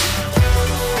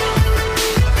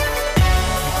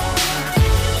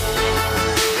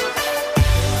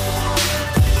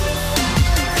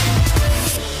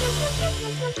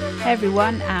Hey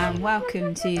everyone, and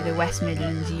welcome to the West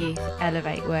Midlands Youth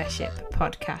Elevate Worship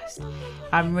podcast.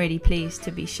 I'm really pleased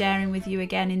to be sharing with you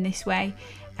again in this way.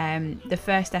 The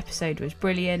first episode was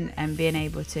brilliant, and being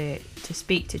able to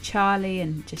speak to Charlie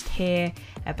and just hear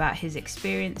about his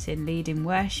experience in leading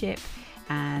worship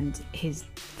and his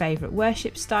favourite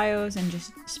worship styles, and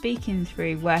just speaking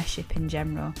through worship in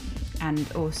general, and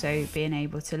also being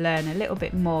able to learn a little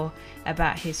bit more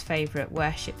about his favourite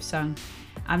worship song.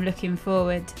 I'm looking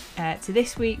forward to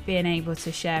this week being able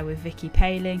to share with Vicky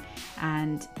Paling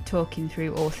and talking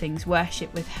through all things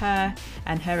worship with her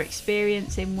and her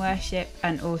experience in worship,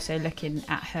 and also looking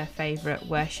at her favourite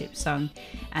worship song.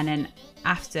 And then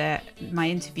after my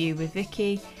interview with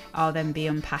Vicky, I'll then be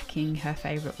unpacking her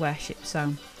favourite worship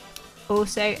song.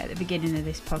 Also, at the beginning of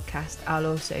this podcast, I'll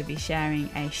also be sharing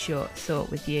a short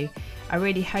thought with you. I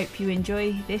really hope you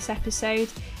enjoy this episode,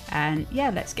 and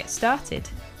yeah, let's get started.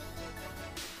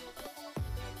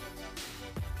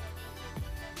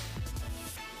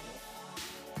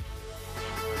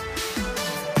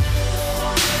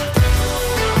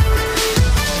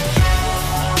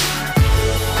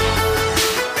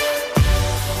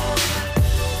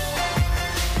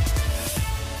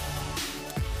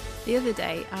 The other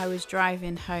day I was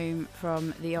driving home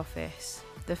from the office,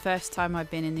 the first time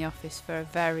I've been in the office for a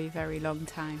very, very long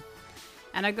time,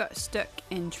 and I got stuck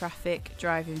in traffic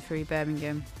driving through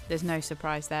Birmingham. There's no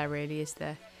surprise there really, is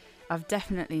there? I've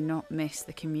definitely not missed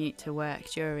the commute to work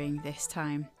during this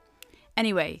time.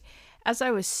 Anyway, as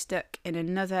I was stuck in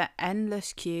another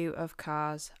endless queue of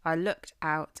cars, I looked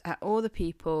out at all the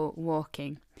people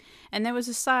walking, and there was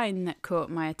a sign that caught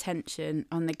my attention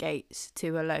on the gates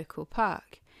to a local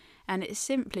park. And it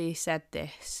simply said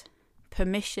this: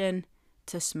 permission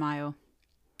to smile.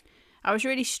 I was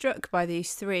really struck by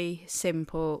these three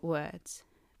simple words: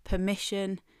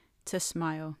 permission to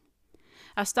smile.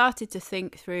 I started to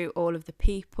think through all of the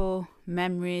people,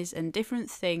 memories and different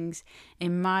things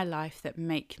in my life that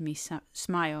make me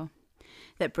smile,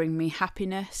 that bring me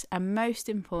happiness, and most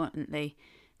importantly,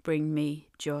 bring me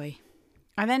joy.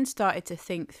 I then started to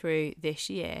think through this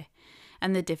year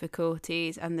and the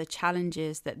difficulties and the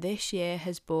challenges that this year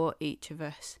has brought each of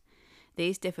us.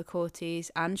 These difficulties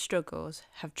and struggles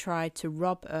have tried to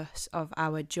rob us of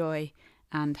our joy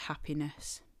and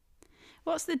happiness.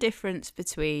 What's the difference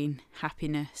between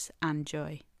happiness and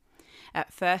joy?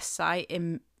 At first sight,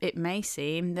 it may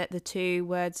seem that the two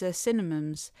words are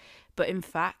synonyms, but in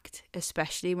fact,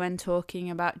 especially when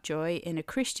talking about joy in a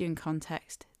Christian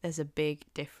context, there's a big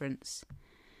difference.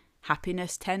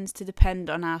 Happiness tends to depend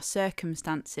on our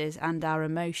circumstances and our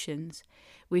emotions.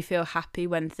 We feel happy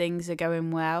when things are going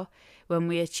well, when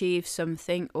we achieve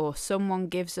something, or someone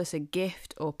gives us a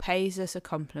gift or pays us a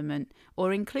compliment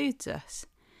or includes us.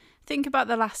 Think about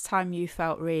the last time you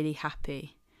felt really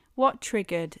happy. What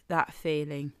triggered that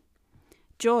feeling?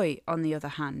 Joy, on the other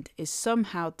hand, is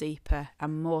somehow deeper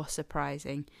and more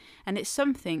surprising, and it's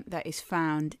something that is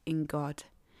found in God.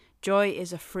 Joy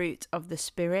is a fruit of the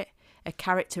Spirit, a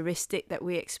characteristic that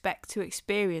we expect to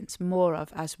experience more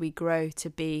of as we grow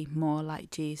to be more like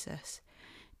Jesus.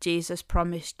 Jesus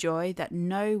promised joy that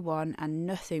no one and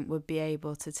nothing would be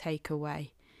able to take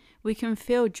away. We can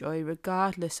feel joy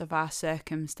regardless of our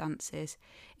circumstances.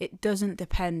 It doesn't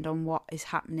depend on what is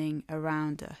happening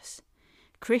around us.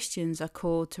 Christians are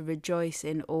called to rejoice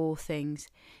in all things,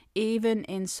 even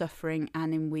in suffering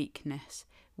and in weakness.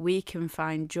 We can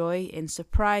find joy in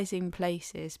surprising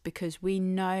places because we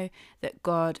know that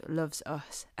God loves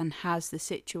us and has the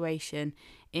situation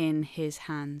in his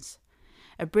hands.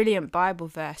 A brilliant Bible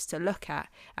verse to look at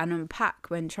and unpack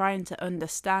when trying to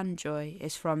understand joy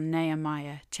is from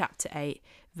Nehemiah chapter 8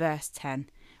 verse 10,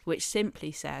 which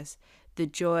simply says, "The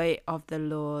joy of the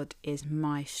Lord is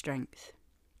my strength."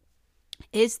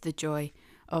 Is the joy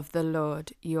of the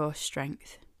Lord your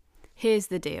strength? Here's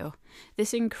the deal.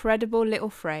 This incredible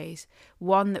little phrase,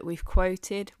 one that we've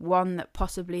quoted, one that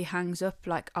possibly hangs up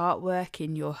like artwork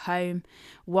in your home,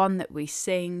 one that we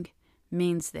sing,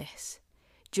 means this: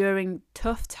 during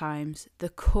tough times, the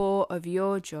core of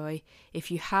your joy, if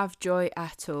you have joy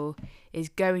at all, is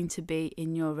going to be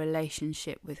in your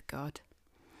relationship with God.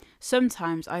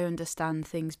 Sometimes I understand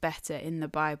things better in the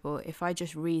Bible if I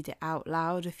just read it out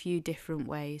loud a few different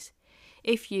ways.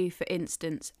 If you, for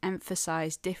instance,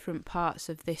 emphasize different parts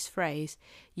of this phrase,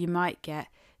 you might get,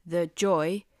 "The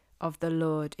joy of the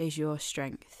Lord is your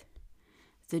strength."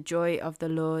 The joy of the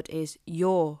Lord is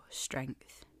your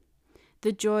strength.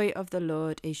 The joy of the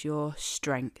Lord is your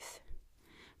strength.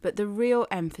 But the real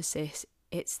emphasis,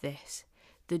 it's this: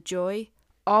 the joy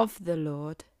of the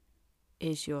Lord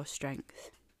is your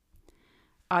strength.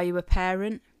 Are you a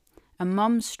parent, A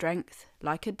mom's strength,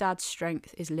 like a dad's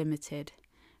strength, is limited,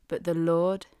 but the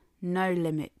Lord, no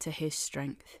limit to his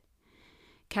strength.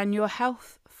 Can your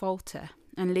health falter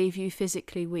and leave you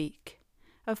physically weak?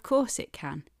 Of course it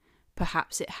can.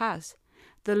 Perhaps it has.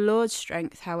 The Lord's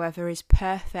strength, however, is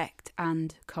perfect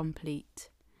and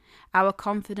complete. Our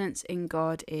confidence in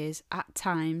God is, at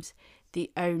times,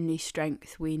 the only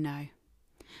strength we know.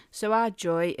 So our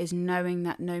joy is knowing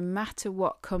that no matter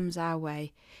what comes our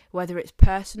way, whether it's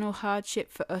personal hardship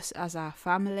for us as our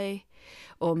family,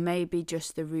 or maybe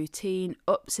just the routine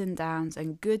ups and downs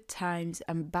and good times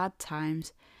and bad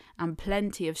times, and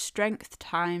plenty of strength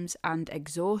times and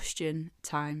exhaustion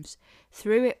times,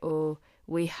 through it all,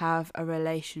 we have a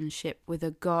relationship with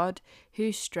a God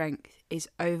whose strength is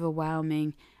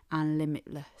overwhelming and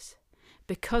limitless.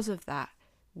 Because of that,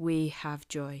 we have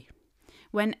joy.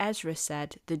 When Ezra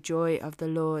said, "The joy of the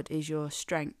Lord is your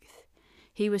strength,"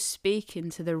 he was speaking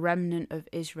to the remnant of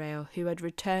Israel who had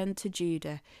returned to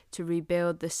Judah to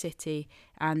rebuild the city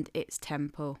and its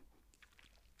temple.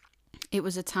 It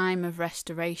was a time of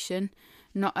restoration,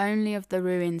 not only of the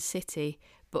ruined city,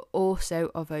 but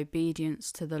also of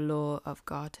obedience to the law of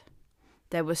God.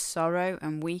 There was sorrow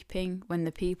and weeping when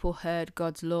the people heard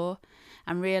God's law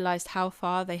and realized how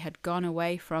far they had gone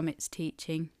away from its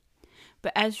teaching.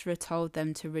 But Ezra told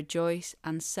them to rejoice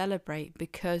and celebrate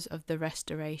because of the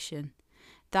restoration.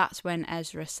 That's when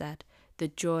Ezra said, "The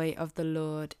joy of the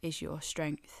Lord is your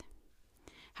strength."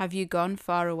 Have you gone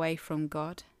far away from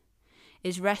God?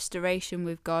 Is restoration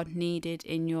with God needed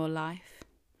in your life?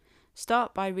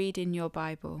 Start by reading your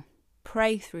Bible.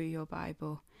 Pray through your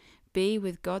Bible. Be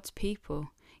with God's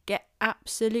people. Get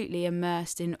absolutely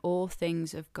immersed in all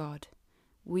things of God.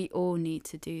 We all need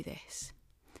to do this.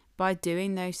 By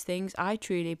doing those things, I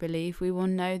truly believe we will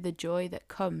know the joy that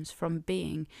comes from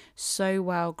being so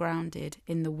well grounded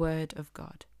in the Word of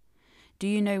God. Do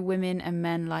you know women and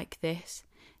men like this?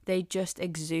 They just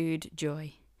exude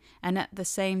joy, and at the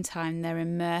same time they're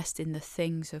immersed in the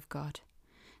things of God.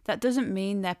 That doesn't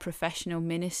mean they're professional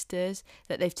ministers,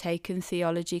 that they've taken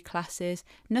theology classes,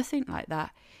 nothing like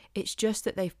that. It's just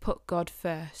that they've put God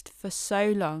first for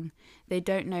so long they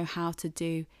don't know how to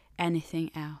do anything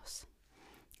else.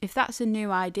 If that's a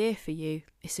new idea for you,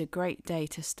 it's a great day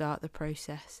to start the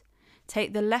process.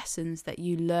 Take the lessons that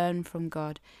you learn from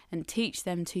God and teach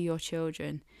them to your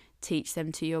children. Teach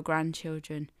them to your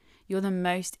grandchildren. You're the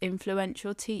most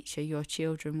influential teacher your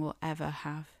children will ever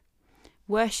have.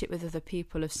 Worship with other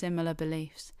people of similar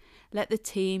beliefs. Let the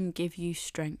team give you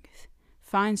strength.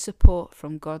 Find support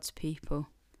from God's people.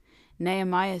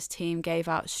 Nehemiah's team gave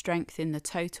out strength in the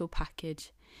total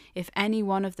package. If any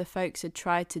one of the folks had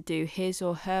tried to do his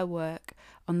or her work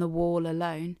on the wall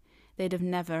alone, they'd have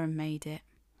never made it.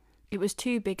 It was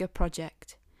too big a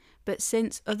project. But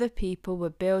since other people were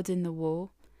building the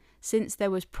wall, since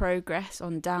there was progress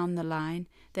on down the line,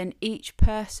 then each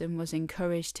person was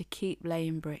encouraged to keep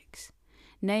laying bricks.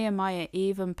 Nehemiah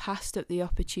even passed up the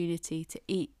opportunity to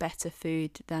eat better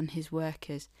food than his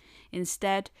workers,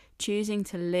 instead choosing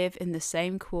to live in the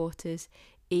same quarters,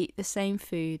 eat the same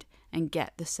food, and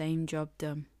get the same job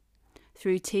done.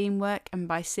 Through teamwork and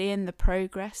by seeing the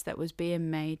progress that was being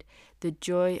made, the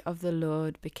joy of the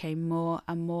Lord became more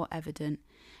and more evident,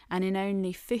 and in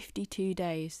only 52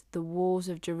 days the walls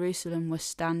of Jerusalem were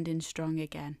standing strong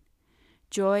again.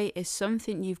 Joy is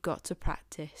something you've got to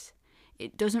practice.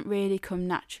 It doesn't really come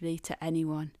naturally to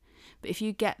anyone, but if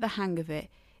you get the hang of it,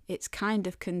 it's kind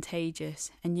of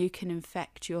contagious and you can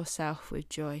infect yourself with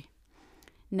joy.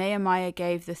 Nehemiah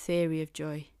gave the theory of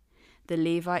joy. The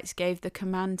Levites gave the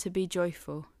command to be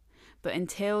joyful, but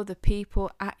until the people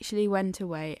actually went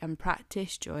away and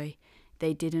practiced joy,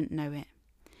 they didn't know it.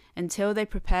 Until they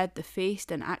prepared the feast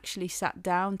and actually sat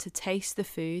down to taste the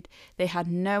food, they had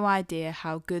no idea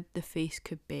how good the feast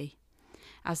could be.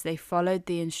 As they followed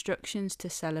the instructions to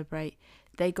celebrate,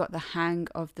 they got the hang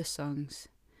of the songs.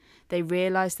 They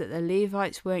realised that the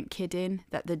Levites weren't kidding,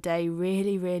 that the day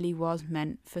really was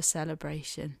meant for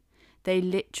celebration. They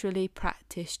literally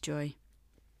practiced joy.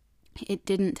 It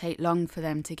didn't take long for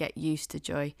them to get used to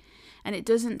joy, and it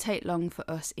doesn't take long for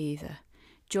us either.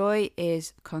 Joy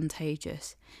is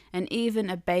contagious, and even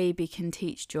a baby can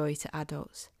teach joy to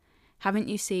adults. Haven't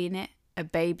you seen it? A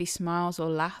baby smiles or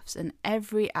laughs, and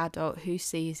every adult who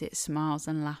sees it smiles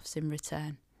and laughs in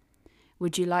return.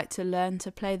 Would you like to learn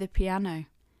to play the piano?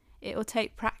 It will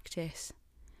take practice.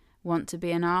 Want to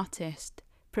be an artist?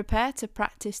 Prepare to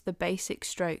practice the basic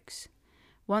strokes.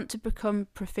 Want to become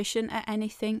proficient at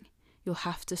anything? You'll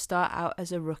have to start out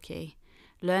as a rookie.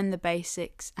 Learn the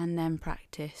basics and then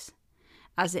practice.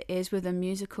 As it is with a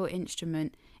musical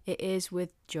instrument, it is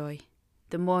with joy.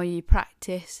 The more you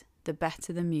practice, the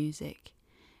better the music.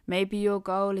 Maybe your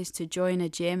goal is to join a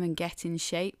gym and get in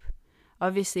shape.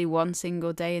 Obviously, one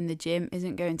single day in the gym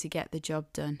isn't going to get the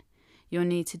job done. You'll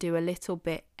need to do a little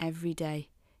bit every day.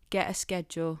 Get a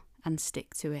schedule and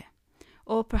stick to it.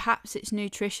 Or perhaps it's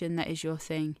nutrition that is your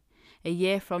thing. A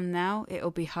year from now,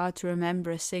 it'll be hard to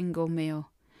remember a single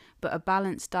meal, but a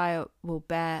balanced diet will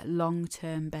bear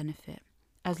long-term benefit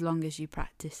as long as you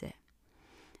practice it.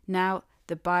 Now,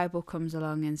 the Bible comes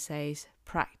along and says,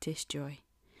 practice joy.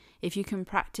 If you can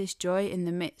practice joy in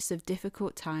the midst of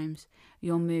difficult times,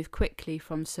 you'll move quickly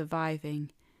from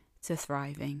surviving to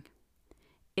thriving.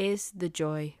 Is the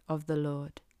joy of the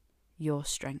Lord your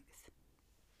strength?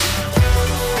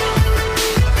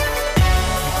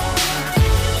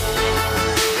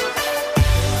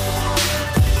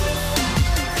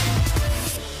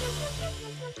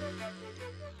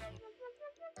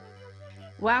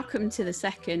 Welcome to the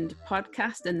second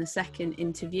podcast and the second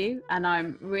interview, and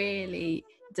I'm really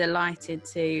delighted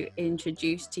to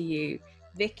introduce to you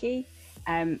Vicky.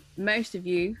 Most of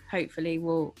you hopefully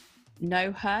will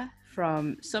know her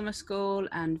from summer school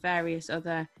and various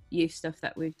other youth stuff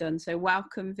that we've done. So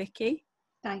welcome, Vicky.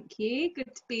 Thank you.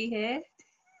 Good to be here.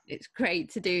 It's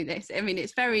great to do this. I mean,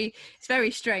 it's very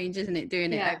strange, isn't it,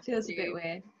 doing it? Yeah, it feels a bit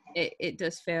weird. It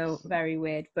does feel very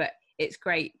weird, but it's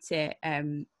great to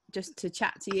just to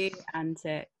chat to you and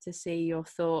to see your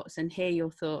thoughts and hear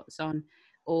your thoughts on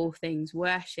all things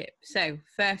worship. So,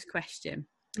 first question,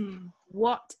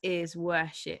 what is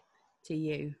worship to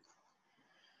you?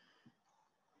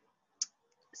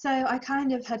 So I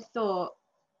kind of had thought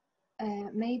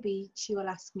maybe she will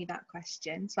ask me that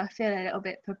question. So I feel a little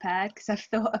bit prepared because I've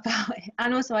thought about it.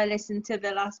 And also I listened to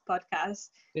the last podcast.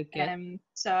 Good.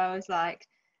 So I was like,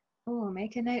 oh,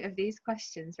 make a note of these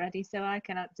questions ready so I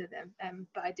can answer them.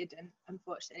 But I didn't,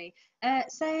 unfortunately.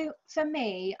 So for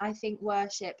me, I think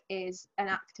worship is an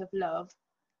act of love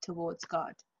towards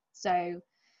God. So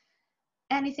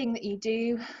anything that you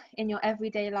do in your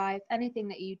everyday life, anything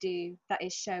that you do that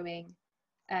is showing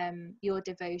your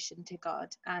devotion to God.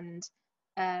 And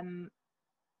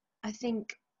I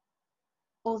think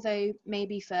although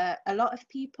maybe for a lot of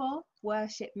people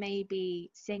worship may be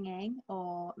singing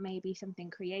or maybe something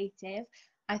creative,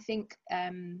 I think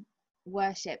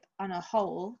worship on a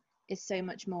whole is so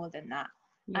much more than that.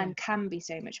 And can be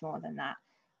so much more than that.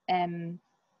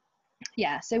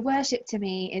 So worship to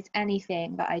me is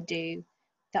anything that I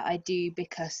do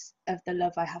because of the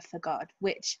love I have for God,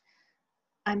 which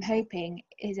I'm hoping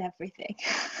is everything.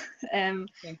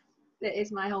 It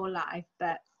is my whole life,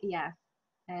 but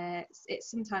it's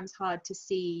sometimes hard to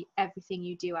see everything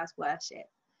you do as worship.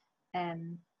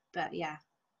 But yeah,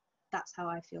 that's how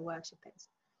I feel worship is.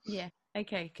 Yeah.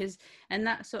 Okay. And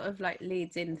that sort of like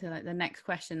leads into like the next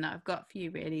question that I've got for you,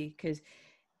 really, because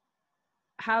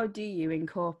how do you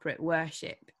incorporate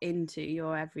worship into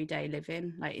your everyday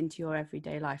living, like into your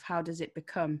everyday life? How does it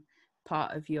become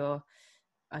part of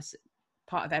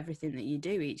part of everything that you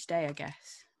do each day, I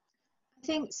guess? I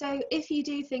think so. If you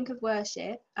do think of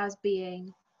worship as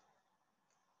being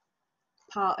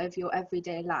part of your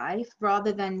everyday life,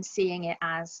 rather than seeing it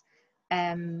as,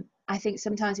 I think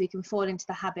sometimes we can fall into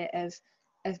the habit of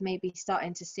maybe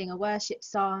starting to sing a worship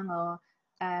song, or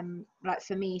like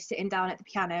for me, sitting down at the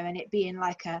piano and it being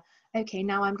like okay,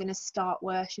 now I'm going to start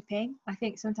worshipping. I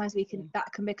think sometimes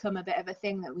that can become a bit of a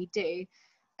thing that we do,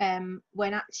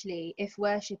 when actually, if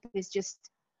worship is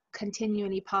just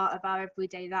continually part of our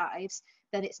everyday lives,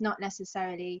 then it's not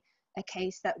necessarily a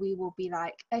case that we will be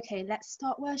like, okay, let's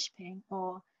start worshipping,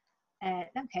 or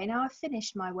okay, now I've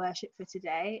finished my worship for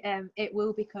today. It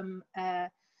will become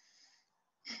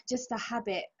just a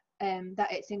habit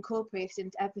that it's incorporated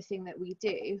into everything that we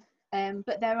do.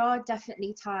 But there are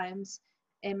definitely times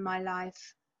in my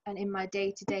life and in my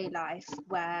day-to-day life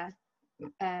where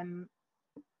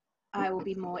I will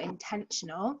be more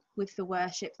intentional with the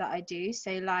worship that I do.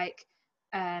 So like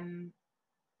I'm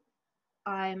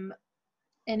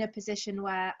in a position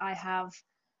where I have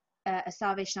a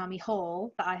Salvation Army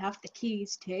hall that I have the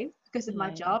keys to because of my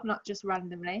job, not just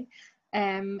randomly.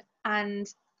 And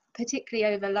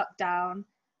particularly over lockdown,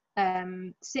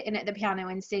 sitting at the piano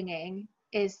and singing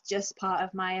is just part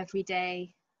of my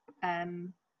everyday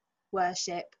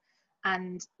worship,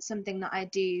 and something that I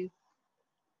do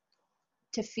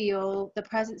to feel the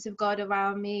presence of God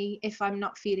around me. If I'm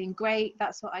not feeling great,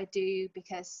 that's what I do,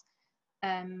 because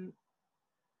I'm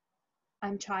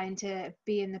trying to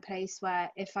be in the place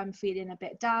where if I'm feeling a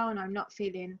bit down, I'm not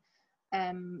feeling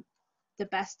the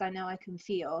best I know I can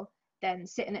feel, then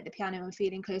sitting at the piano and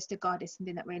feeling close to God is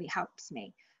something that really helps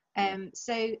me.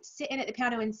 So sitting at the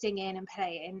piano and singing and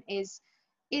playing is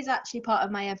actually part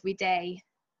of my everyday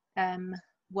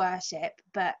worship,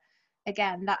 but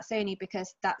again, that's only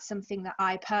because that's something that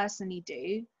I personally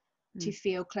do to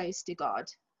feel close to God.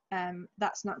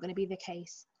 That's not going to be the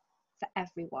case for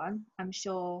everyone. I'm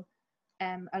sure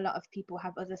a lot of people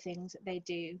have other things that they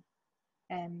do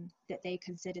that they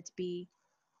consider to be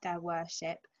their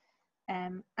worship.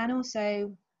 And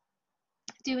also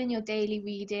doing your daily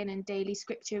reading and daily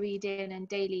scripture reading and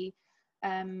daily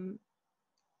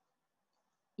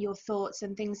your thoughts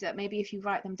and things that maybe if you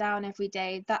write them down every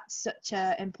day, that's such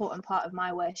an important part of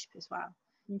my worship as well.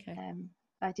 Okay.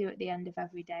 I do at the end of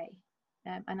every day,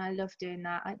 and I love doing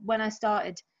that. When I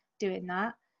started doing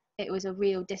that, it was a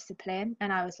real discipline,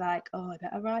 and I was like, oh, I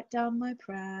better write down my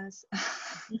prayers.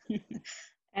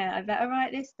 I better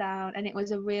write this down, and it was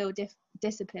a real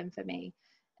discipline for me,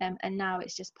 and now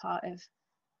it's just part of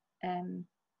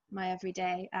my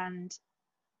everyday, and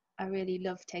I really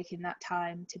love taking that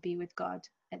time to be with God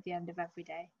at the end of every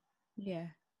day. Yeah,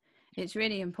 it's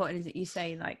really important that you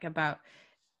say like about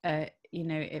you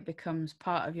know, it becomes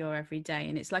part of your everyday,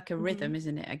 and it's like a rhythm,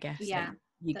 isn't it? I guess. Yeah, like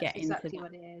you that's get exactly into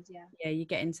what it is. yeah, you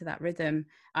get into that rhythm.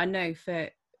 I know for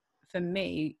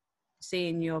me,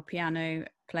 seeing your piano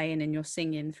playing and your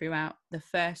singing throughout the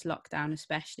first lockdown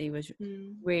especially was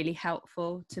really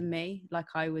helpful to me. Like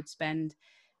I would spend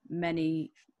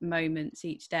many moments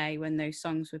each day when those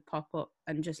songs would pop up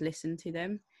and just listen to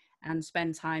them and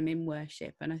spend time in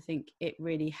worship, and I think it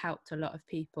really helped a lot of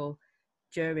people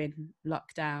during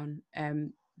lockdown,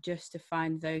 just to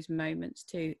find those moments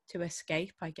to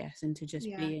escape, I guess, and to just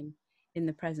be in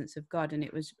the presence of God. And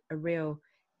it was a real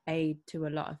aid to a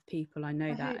lot of people, I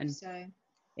know that. Hope And so.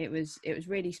 it was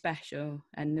really special,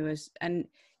 and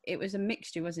it was a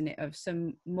mixture, wasn't it, of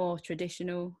some more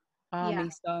traditional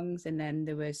army songs, and then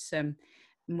there was some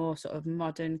more sort of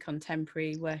modern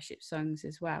contemporary worship songs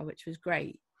as well, which was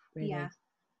great, really. Yeah,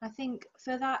 I think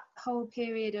for that whole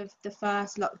period of the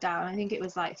first lockdown, I think it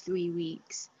was like 3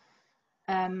 weeks,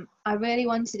 I really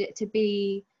wanted it to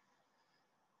be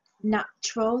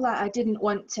natural. Like I didn't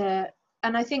want to,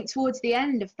 and I think towards the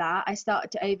end of that I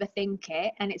started to overthink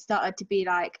it, and it started to be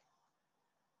like,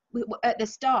 at the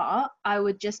start I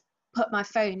would just put my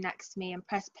phone next to me and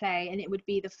press play, and it would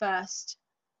be the first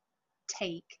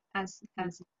take, as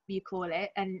you call it,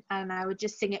 and I would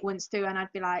just sing it once through, and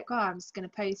I'd be like, oh, I'm just going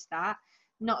to post that,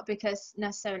 not because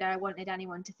necessarily I wanted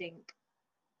anyone to think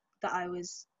that I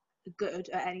was good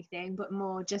at anything, but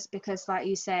more just because, like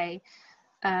you say,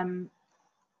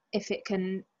 if it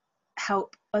can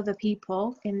help other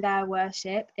people in their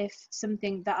worship, if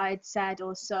something that I'd said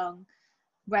or sung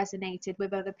resonated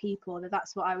with other people,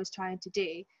 that's what I was trying to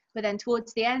do. But then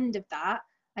towards the end of that,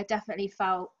 I definitely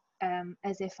felt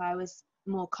as if I was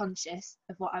more conscious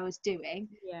of what I was doing,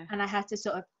 and I had to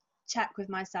sort of check with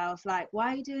myself, like,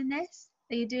 why are you doing this?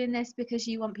 Are you doing this because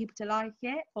you want people to like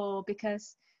it, or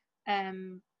because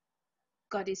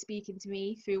God is speaking to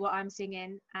me through what I'm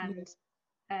singing? And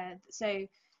so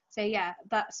yeah,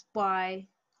 that's why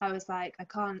I was like, I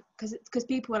can't, because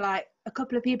people were like, a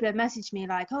couple of people had messaged me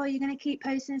like, oh, you're going to keep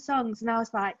posting songs, and I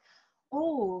was like,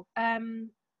 oh,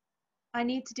 I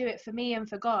need to do it for me and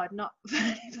for God, not for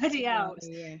anybody else.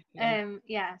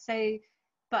 So,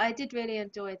 but I did really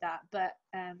enjoy that, but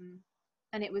and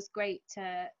it was great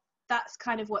to, that's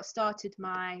kind of what started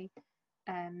my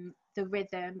the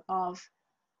rhythm of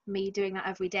me doing that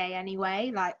every day anyway,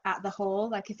 like at the hall.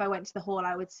 Like if I went to the hall,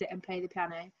 I would sit and play the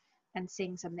piano and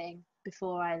sing something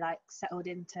before I like settled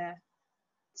into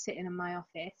sitting in my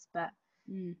office. But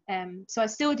so I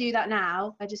still do that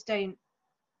now, I just don't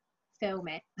film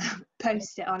it,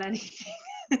 post it on anything.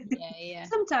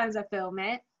 Sometimes I film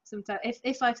it, sometimes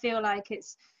if I feel like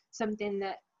it's something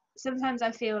that, sometimes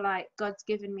I feel like God's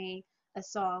given me a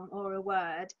song or a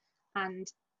word and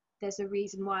there's a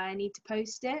reason why I need to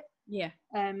post it.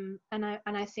 And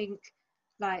I think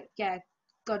like,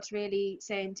 God's really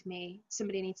saying to me,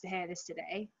 somebody needs to hear this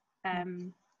today,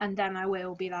 and then I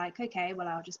will be like, okay, well,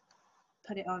 I'll just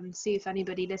put it on, see if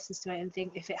anybody listens to it, and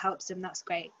think if it helps them, that's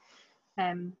great.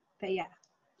 But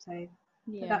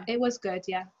it was good.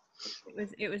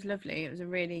 It was lovely. It was a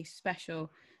really special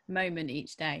moment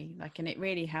each day, like, and it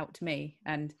really helped me,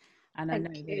 and I know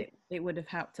that it would have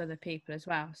helped other people as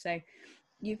well. So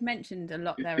you've mentioned a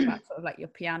lot there about sort of like your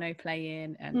piano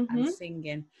playing and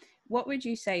singing. What would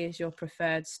you say is your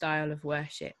preferred style of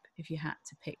worship if you had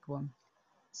to pick one?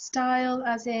 Style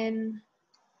as in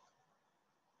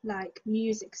like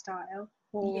music style?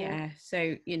 Or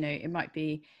so you know, it might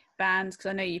be bands, because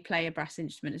I know you play a brass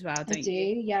instrument as well, don't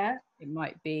you? It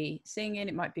might be singing,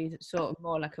 it might be sort of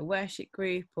more like a worship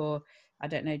group, or I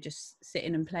don't know, just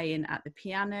sitting and playing at the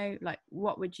piano. Like,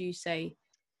 what would you say?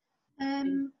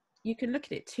 you can look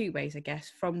at it two ways, I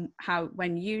guess, from how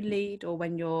when you lead or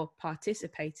when you're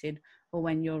participating or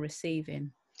when you're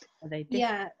receiving. Are they different?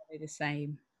 Yeah, Are they the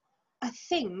same? I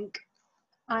think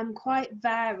I'm quite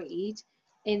varied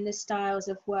in the styles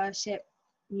of worship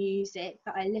music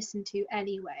that I listen to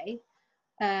anyway.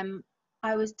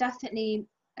 I was definitely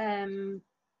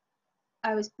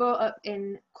I was brought up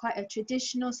in quite a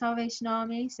traditional Salvation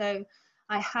Army, so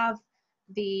I have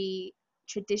the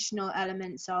traditional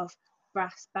elements of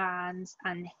brass bands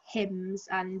and hymns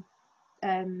and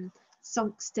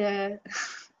songster,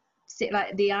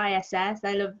 like the ISS.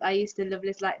 I used to love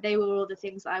this. Like they were all the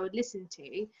things that I would listen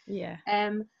to. Yeah.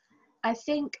 I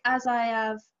think as I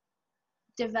have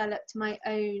developed my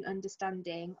own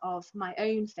understanding of my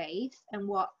own faith and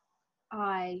what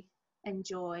I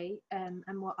enjoy and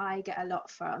what I get a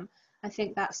lot from, I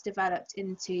think that's developed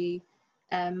into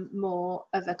more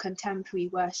of a contemporary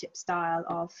worship style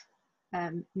of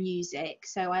music.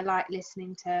 So I like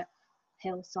listening to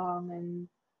Hillsong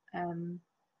and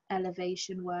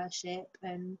elevation worship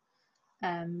and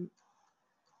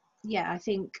yeah, I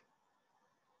think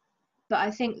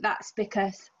that's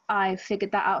because I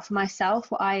figured that out for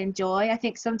myself, what I enjoy. I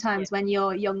think sometimes when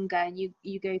you're younger and you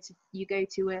go to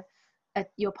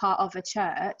you're part of a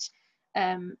church,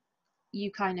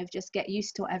 you kind of just get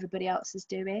used to what everybody else is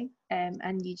doing,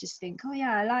 and you just think, oh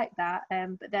yeah, I like that.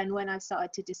 But then when I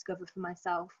started to discover for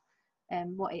myself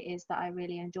what it is that I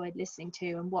really enjoyed listening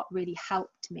to and what really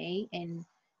helped me in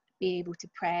be able to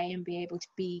pray and be able to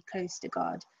be close to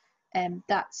God,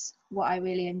 that's what I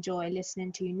really enjoy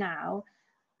listening to now.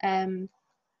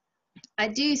 I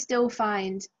do still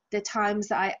find the times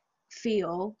that I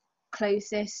feel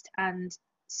closest and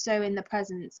so in the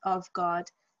presence of God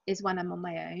is when I'm on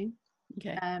my own,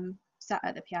 sat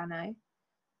at the piano.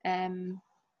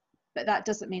 But that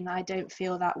doesn't mean that I don't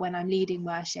feel that when I'm leading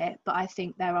worship, but I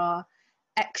think there are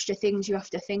extra things you have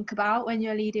to think about when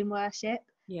you're leading worship.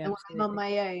 Yeah, and when absolutely. I'm on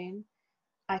my own,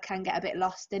 I can get a bit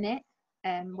lost in it.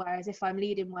 Whereas if I'm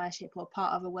leading worship or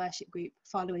part of a worship group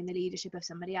following the leadership of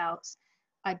somebody else,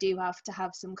 I do have to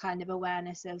have some kind of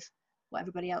awareness of what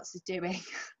everybody else is doing.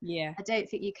 Yeah. I don't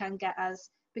think you can get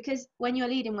because when you're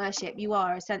leading worship, you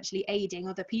are essentially aiding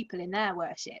other people in their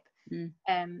worship.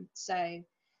 So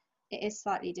it is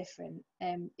slightly different.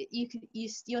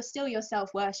 You're still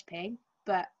yourself worshipping,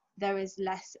 but there is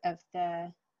less of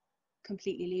the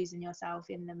completely losing yourself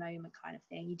in the moment kind of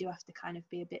thing. You do have to kind of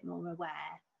be a bit more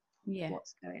aware of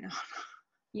what's going on.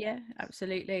 Yeah,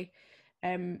 absolutely.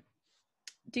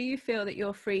 Do you feel that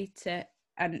you're free to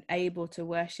and able to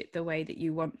worship the way that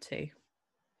you want to?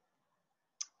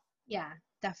 Yeah,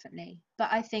 definitely.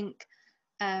 But I think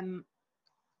that's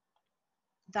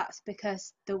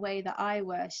because the way that I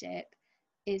worship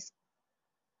is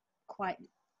quite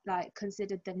like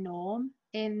considered the norm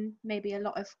in maybe a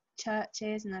lot of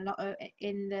churches and a lot of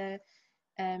in the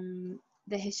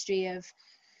history of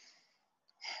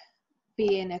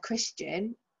being a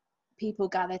Christian. People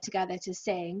gather together to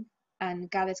sing and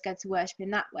gather together to worship in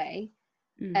that way.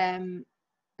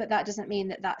 But that doesn't mean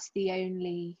that that's the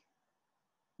only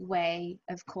way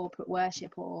of corporate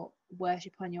worship or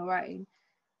worship on your own.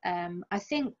 I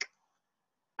think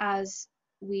as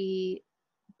we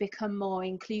become more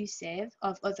inclusive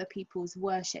of other people's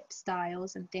worship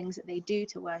styles and things that they do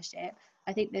to worship,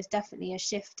 I think there's definitely a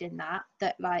shift in that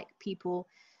like people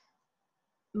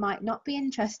might not be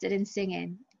interested in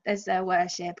singing as their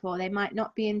worship, or they might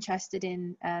not be interested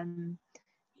in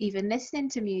even listening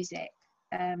to music,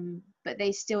 but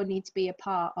they still need to be a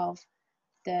part of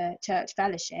the church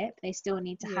fellowship. They still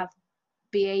need to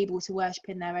be able to worship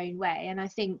in their own way. And I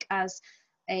think as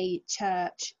a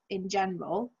church in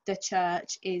general, the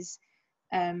church is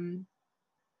there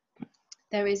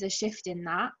is a shift in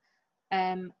that,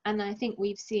 and I think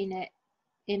we've seen it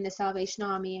in the Salvation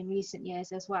Army in recent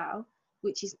years as well,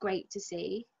 which is great to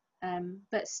see.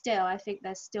 But still, I think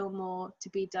there's still more to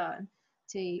be done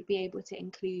to be able to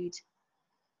include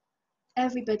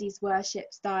everybody's worship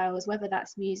styles, whether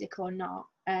that's music or not.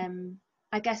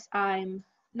 I guess I'm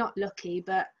not lucky,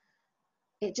 but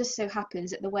it just so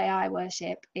happens that the way I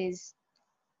worship is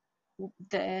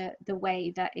the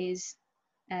way that is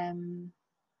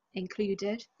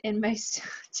included in most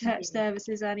church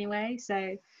services anyway.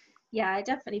 So yeah, I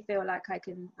definitely feel like I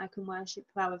can worship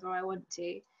however I want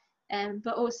to.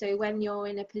 But also when you're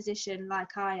in a position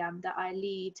like I am, that I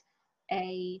lead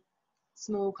a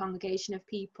small congregation of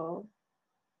people,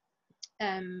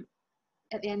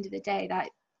 at the end of the day,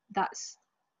 that's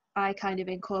I kind of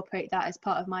incorporate that as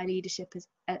part of my leadership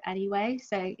anyway.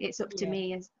 So it's up to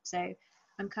me. So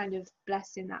I'm kind of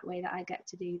blessed in that way that I get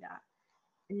to do that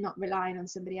and not relying on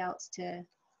somebody else to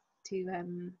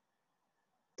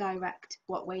direct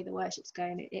what way the worship's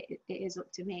going. It is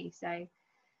up to me. So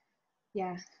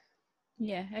yeah.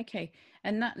 Yeah, okay.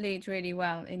 And that leads really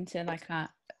well into like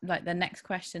the next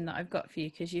question that I've got for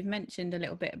you, because you've mentioned a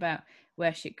little bit about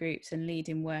worship groups and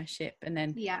leading worship, and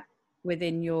then Yeah.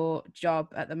 within your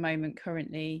job at the moment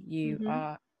currently you Mm-hmm.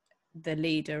 are the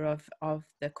leader of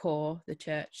the core, the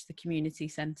church, the community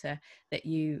centre that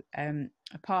you are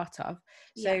part of.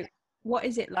 So Yeah. what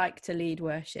is it like to lead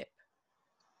worship?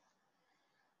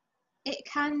 It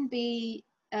can be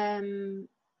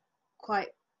quite,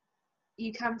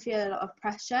 you can feel a lot of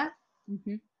pressure.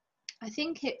 Mm-hmm. I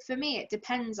think for me it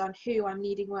depends on who I'm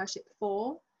leading worship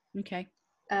for. Okay.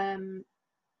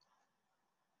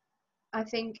 I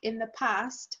think in the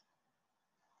past,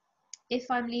 if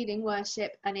I'm leading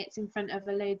worship and it's in front of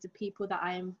loads of people that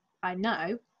I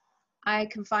know, I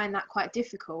can find that quite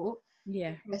difficult.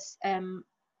 Yeah. Because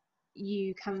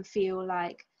you can feel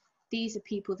like these are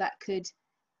people that could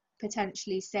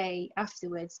potentially say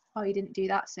afterwards, oh, you didn't do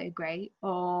that so great,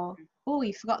 or oh,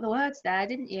 you forgot the words there,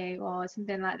 didn't you, or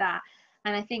something like that.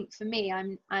 And I think for me,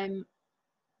 I'm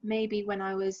maybe when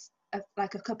I was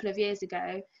like a couple of years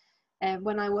ago,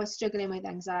 when I was struggling with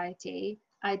anxiety,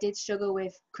 I did struggle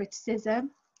with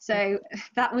criticism. So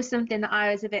that was something that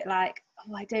I was a bit like,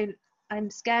 oh,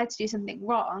 I'm scared to do something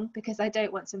wrong because I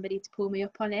don't want somebody to pull me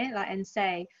up on it, like, and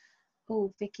say,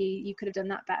 oh, Vicky, you could have done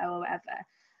that better or whatever.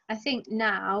 I think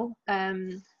now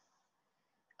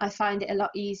I find it a lot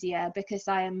easier because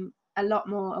I am a lot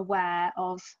more aware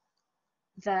of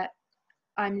that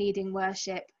I'm leading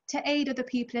worship to aid other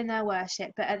people in their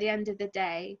worship, but at the end of the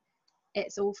day,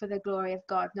 it's all for the glory of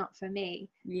God, not for me.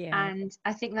 Yeah. And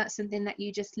I think that's something that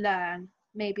you just learn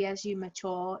maybe as you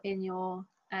mature in your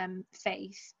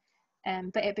faith,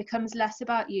 but it becomes less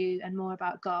about you and more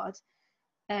about God.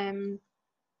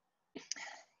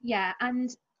 Yeah, and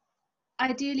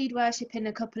I do lead worship in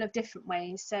a couple of different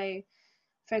ways. So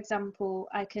for example,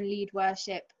 I can lead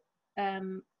worship,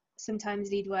 sometimes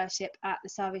lead worship at the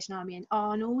Salvation Army in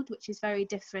Arnold, which is very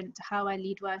different to how I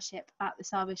lead worship at the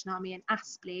Salvation Army in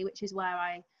Aspley, which is where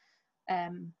I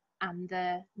am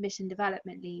the mission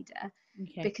development leader.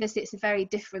 Okay. Because it's a very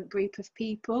different group of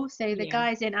people. So the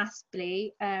guys in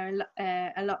Aspley are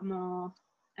a lot more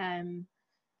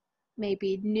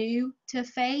maybe new to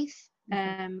faith,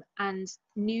 and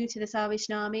new to the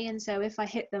Salvation Army. And so if I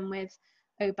hit them with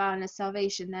 "Oh Boundless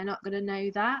Salvation," they're not going to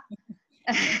know that.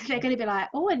 They're going to be like,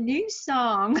 oh, a new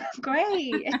song,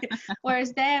 great.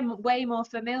 Whereas they're way more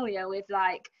familiar with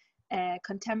like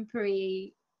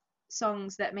contemporary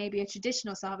songs that maybe a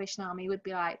traditional Salvation Army would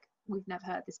be like, we've never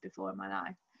heard this before in my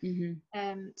life.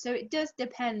 Mm-hmm. So it does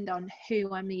depend on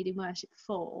who I'm leading worship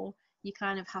for. You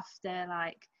kind of have to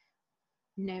like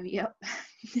know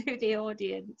the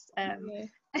audience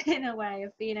in a way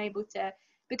of being able to,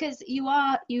 because you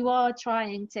are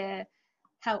trying to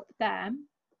help them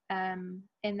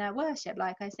in their worship,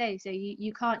 like I say. So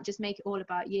you can't just make it all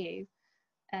about you.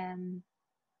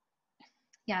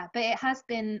 Yeah, but it has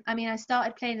been, I mean, I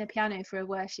started playing the piano for a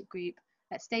worship group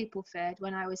at Stapleford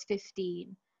when I was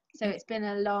 15. So it's been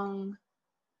a long,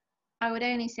 I would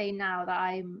only say now that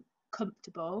I'm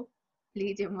comfortable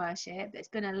leading worship. It's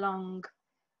been a long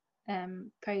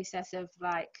process of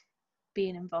like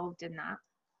being involved in that.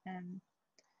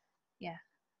 Yeah.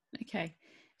 Okay.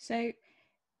 So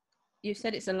you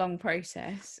said it's a long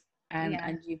process, Yeah.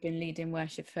 and you've been leading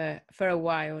worship for a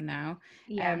while now.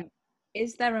 Yeah.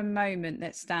 Is there a moment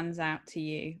that stands out to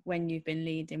you when you've been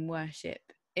leading worship?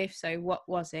 If so, what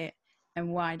was it,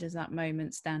 and why does that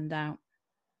moment stand out?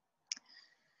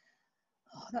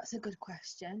 Oh, that's a good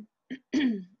question.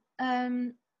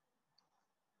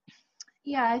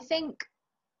 Yeah, I think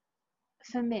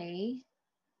for me,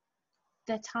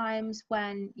 the times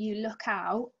when you look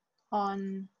out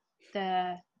on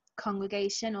the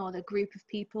congregation or the group of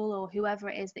people or whoever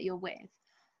it is that you're with,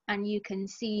 and you can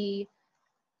see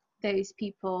those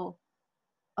people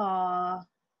are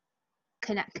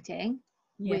connecting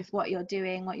with what you're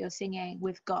doing, what you're singing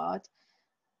with God,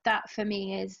 that for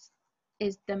me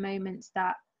is the moments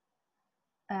that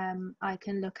I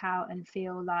can look out and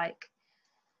feel like,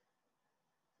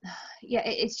 yeah,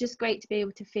 it's just great to be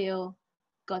able to feel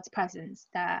God's presence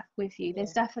there with you.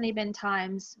 There's definitely been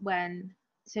times when,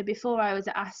 so before I was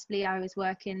at Aspley, I was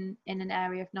working in an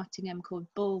area of Nottingham called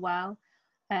Bulwell,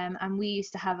 and we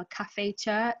used to have a cafe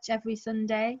church every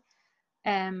Sunday,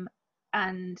 and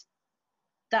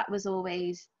that was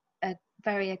always a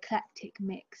very eclectic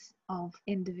mix of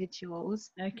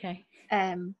individuals. Okay.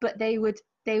 But they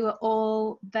were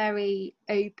all very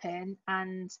open,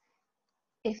 and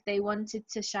if they wanted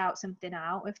to shout something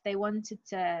out, if they wanted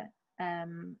to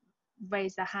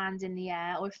raise their hands in the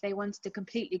air, or if they wanted to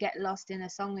completely get lost in a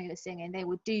song they were singing, they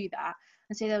would do that.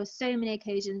 And so there were so many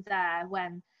occasions there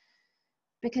when,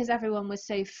 because everyone was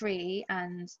so free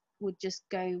and would just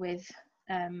go with,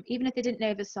 even if they didn't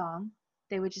know the song,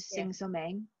 they would just sing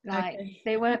something, like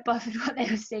they weren't bothered what they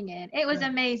were singing. It was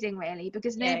amazing, really,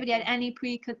 because nobody had any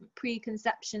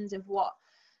preconceptions of what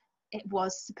it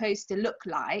was supposed to look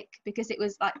like, because it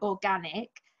was like organic,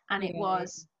 and it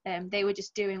was they were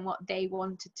just doing what they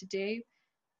wanted to do.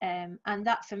 And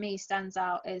that for me stands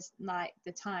out as like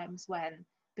the times when,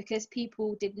 because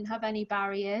people didn't have any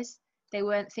barriers, they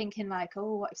weren't thinking like,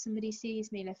 oh, what if somebody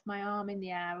sees me lift my arm in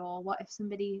the air, or what if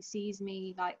somebody sees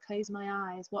me like close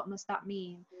my eyes, what must that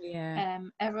mean?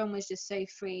 Everyone was just so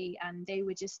free, and they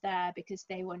were just there because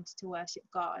they wanted to worship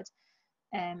God.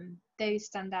 Those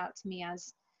stand out to me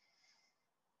as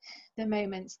the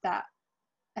moments that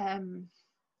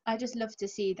I just love to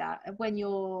see. That when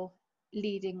you're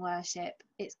leading worship,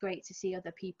 it's great to see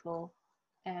other people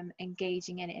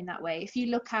engaging in it in that way. If you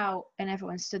look out and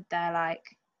everyone stood there like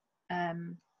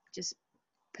just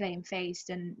plain faced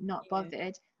and not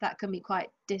bothered, that can be quite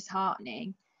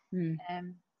disheartening.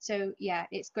 So yeah,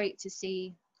 it's great to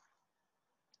see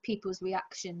people's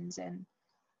reactions,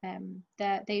 and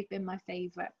they've been my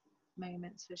favourite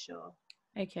moments for sure.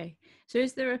 Okay, so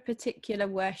is there a particular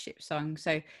worship song,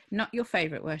 so not your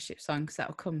favourite worship song, because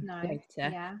that'll come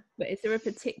later, but is there a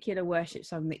particular worship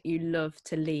song that you love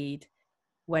to lead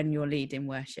when you're leading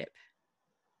worship?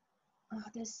 Oh,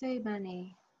 there's so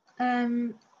many.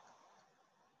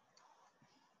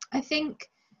 I think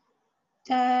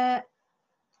there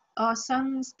are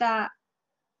songs that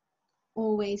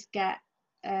always get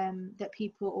that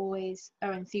people always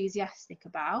are enthusiastic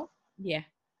about.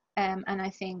 And I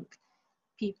think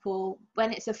people,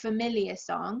 when it's a familiar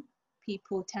song,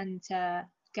 people tend to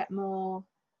get more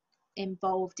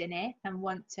involved in it and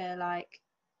want to like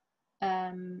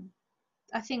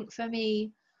I think for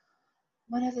me,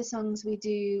 one of the songs we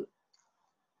do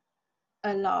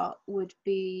a lot would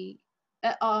be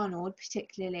at Arnold.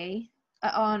 Particularly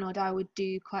at Arnold, I would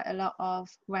do quite a lot of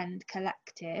Rend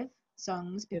Collective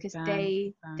songs, because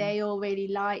they all really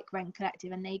like Rend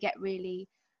Collective, and they get really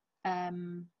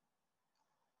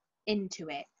into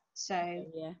it. So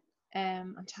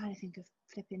I'm trying to think of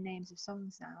flipping names of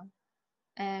songs now.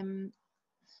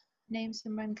 Name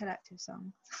some Rend Collective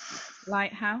songs.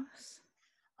 Lighthouse.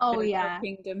 Oh, Build Your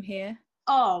Kingdom Here.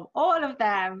 Oh, all of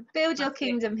them. Build Your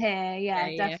Kingdom Here.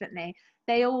 Yeah, definitely.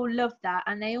 They all love that,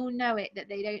 and they all know it, that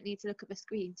they don't need to look at the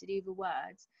screen to do the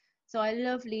words. So I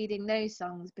love leading those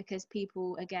songs because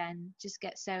people, again, just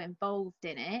get so involved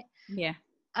in it.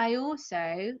 I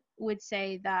also would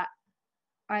say that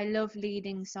I love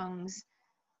leading songs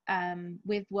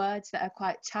with words that are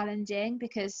quite challenging,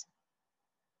 because,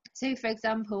 so for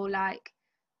example, like,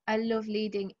 I love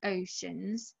leading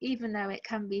Oceans, even though it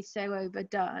can be so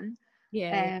overdone.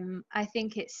 I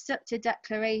think it's such a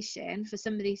declaration for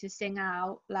somebody to sing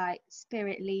out, like,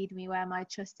 Spirit lead me where my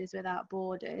trust is without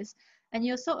borders. And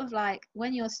you're sort of like,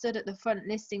 when you're stood at the front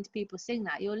listening to people sing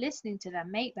that, you're listening to them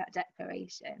make that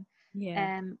declaration.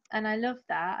 And I love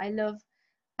that.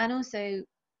 And also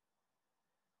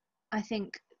I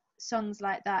think songs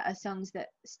like that are songs that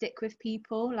stick with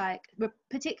people, like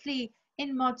particularly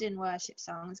in modern worship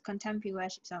songs, contemporary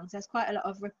worship songs, there's quite a lot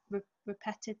of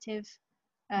repetitive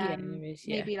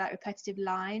maybe like repetitive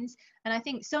lines, and I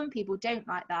think some people don't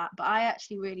like that, but I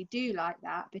actually really do like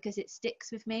that, because it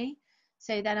sticks with me.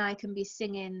 So then I can be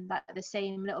singing like the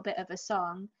same little bit of a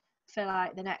song for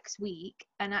like the next week,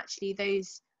 and actually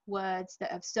those words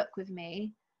that have stuck with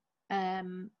me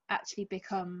actually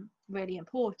become really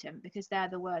important, because they're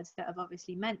the words that have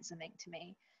obviously meant something to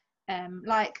me.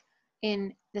 Like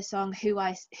in the song Who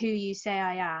You Say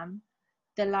I Am,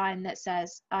 the line that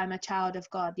says, I'm a child of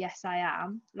God, yes I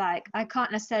am. Like, I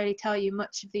can't necessarily tell you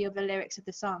much of the other lyrics of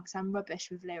the song because I'm rubbish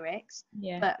with lyrics,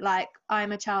 but like,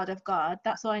 I'm a child of God,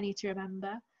 that's all I need to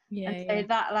remember. So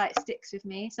that like sticks with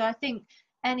me. So I think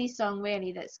any song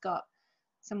really that's got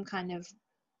some kind of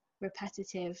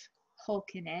repetitive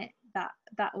hook in it, that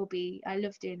will be, I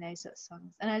love doing those sort of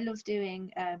songs. And I love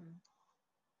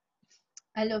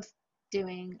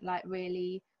doing like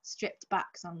really stripped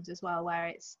back songs as well, where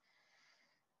it's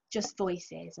just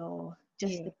voices, or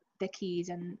just the keys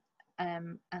and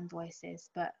voices.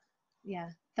 But yeah,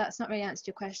 that's not really answered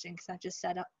your question, because I've just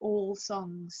said all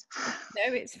songs.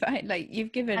 No, it's fine. Like,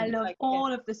 you've given, I love like,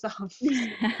 all of the songs.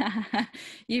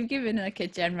 You've given like a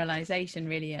generalization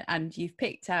really, and you've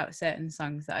picked out certain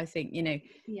songs that I think, you know,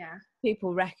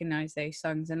 people recognize those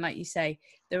songs. And like you say,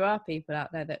 there are people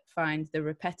out there that find the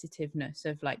repetitiveness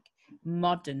of like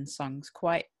modern songs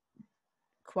quite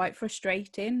quite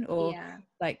frustrating, or Yeah.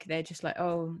 like they're just like,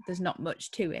 oh, there's not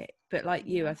much to it. But like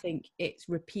you, I think it's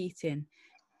repeating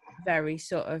very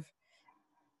sort of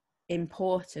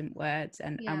important words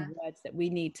and words that we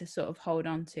need to sort of hold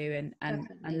on to and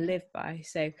live by.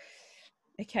 So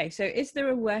okay, so is there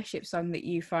a worship song that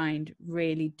you find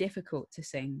really difficult to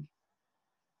sing,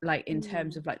 like in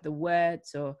terms of like the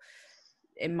words, or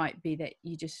it might be that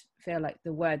you just feel like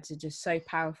the words are just so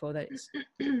powerful that it's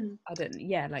I don't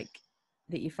like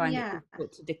that you find it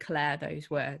difficult to declare those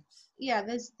words? Yeah,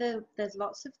 there's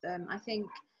lots of them. I think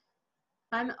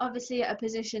I'm obviously at a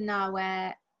position now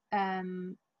where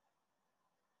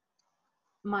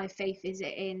my faith is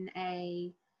in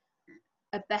a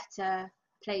better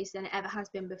place than it ever has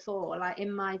been before. Like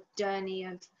in my journey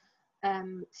of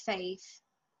faith,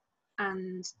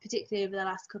 and particularly over the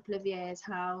last couple of years,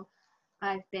 how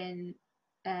I've been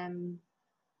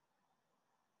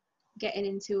getting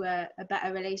into a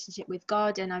better relationship with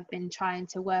God, and I've been trying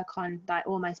to work on like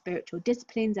all my spiritual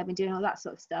disciplines. I've been doing all that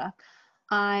sort of stuff.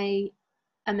 I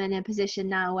am in a position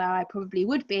now where I probably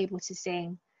would be able to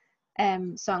sing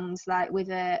songs like with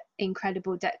a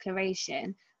incredible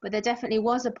declaration, but there definitely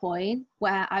was a point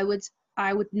where I would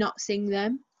not sing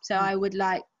them. So I would,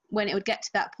 like, when it would get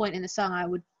to that point in the song, I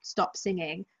would stop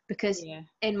singing, because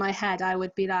in my head I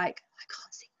would be like, I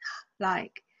can't sing that,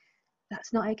 like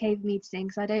that's not okay for me to sing,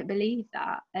 because I don't believe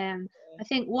that. I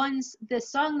think once the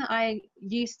song that I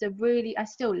used to really, I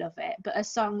still love it, but a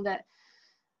song that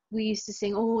we used to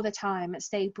sing all the time at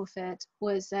Stapleford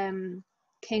was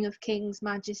King of Kings,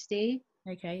 Majesty.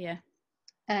 Okay, yeah.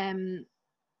 And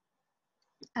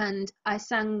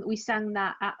we sang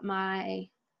that at my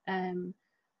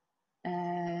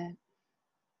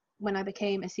when I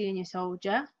became a senior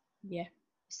soldier. Yeah.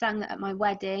 Sang that at my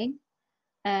wedding.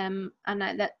 And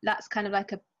that's kind of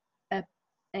like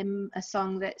a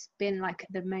song that's been like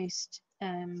the most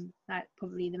like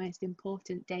probably the most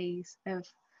important days of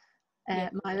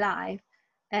my life.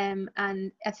 And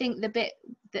I think the bit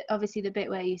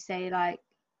where you say, like,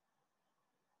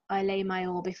 I lay my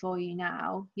all before you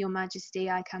now, your majesty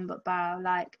I can but bow,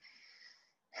 like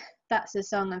that's a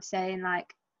song of saying,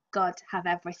 like, God, have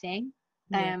everything.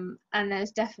 And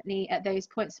there's definitely at those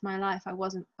points in my life I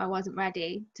wasn't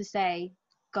ready to say,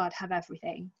 God, have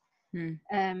everything.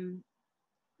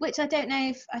 Which I don't know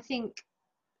if, I think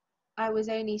I was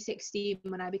only 16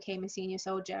 when I became a senior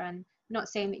soldier, and not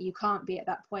saying that you can't be at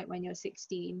that point when you're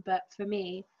 16, but for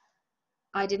me,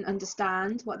 I didn't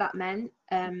understand what that meant.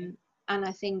 And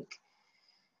I think,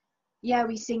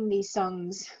 we sing these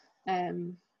songs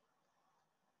and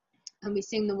we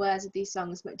sing the words of these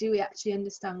songs, but do we actually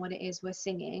understand what it is we're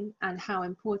singing and how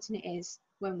important it is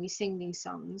when we sing these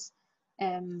songs?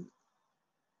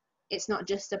 It's not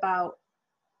just about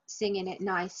singing it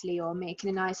nicely or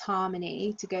making a nice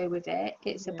harmony to go with it.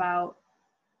 It's about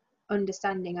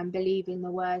understanding and believing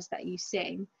the words that you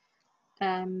sing.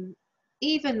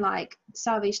 Even like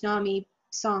Salvation Army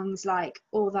songs, like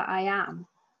All That I Am,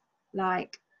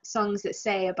 like songs that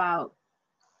say about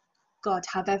God,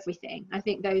 have everything. I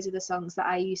think those are the songs that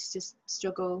I used to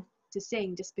struggle to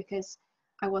sing, just because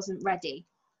I wasn't ready.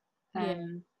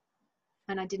 And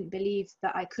I didn't believe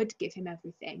that I could give him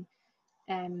everything.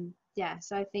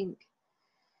 So I think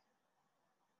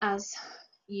as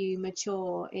you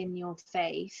mature in your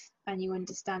faith and you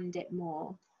understand it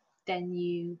more, then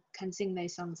you can sing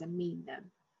those songs and mean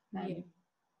them.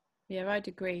 I'd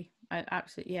agree. I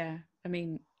absolutely, I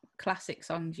mean, classic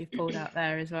songs you've pulled out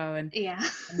there as well, and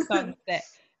songs that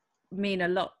mean a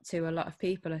lot to a lot of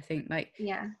people, I think. Like,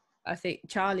 I think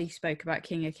Charlie spoke about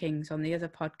King of Kings on the other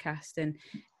podcast,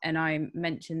 and I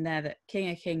mentioned there that King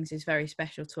of Kings is very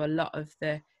special to a lot of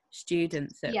the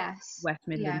students at West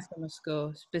Midlands Summer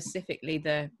School, specifically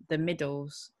the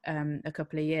middles, a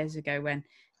couple of years ago, when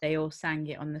they all sang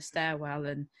it on the stairwell,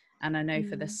 and I know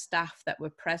for the staff that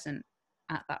were present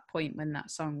at that point when that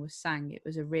song was sang, it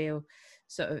was a real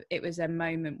it was a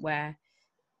moment where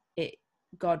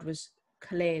God was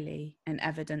clearly and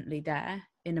evidently there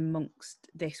in amongst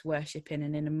this worshipping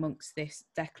and in amongst this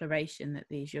declaration that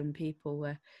these young people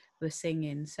were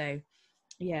singing. So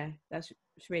that's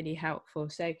really helpful.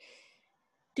 So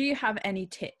do you have any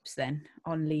tips then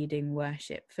on leading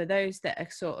worship for those that are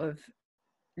sort of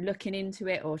looking into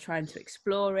it or trying to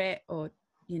explore it, or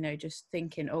just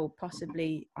thinking, oh,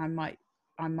 possibly I might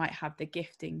have the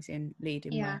giftings in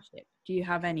leading worship? Do you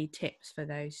have any tips for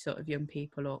those sort of young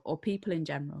people or people in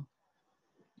general?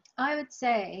 I would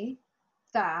say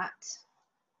that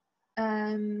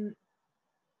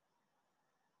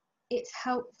it's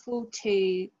helpful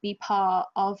to be part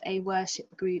of a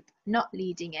worship group, not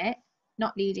leading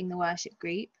the worship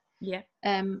group.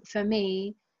 For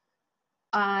me,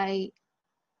 I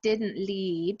didn't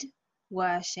lead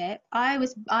worship.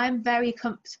 I'm very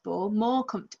comfortable, more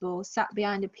comfortable sat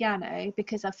behind a piano,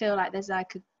 because I feel like there's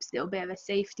like a little bit of a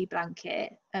safety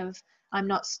blanket of I'm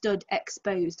not stood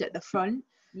exposed at the front.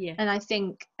 Yeah. And I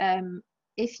think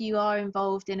if you are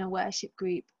involved in a worship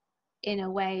group in a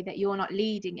way that you're not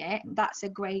leading it, that's a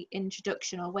great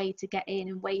introduction or way to get in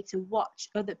and way to watch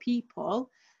other people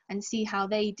and see how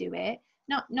they do it.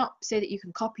 Not so that you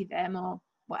can copy them or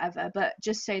whatever, but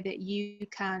just so that you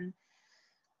can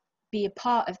be a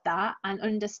part of that and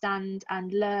understand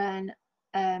and learn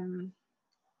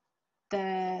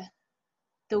the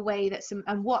way that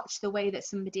and watch the way that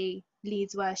somebody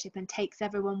leads worship and takes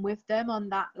everyone with them on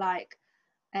that, like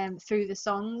through the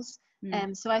songs.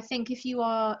 So I think if you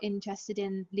are interested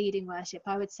in leading worship,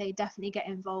 I would say definitely get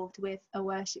involved with a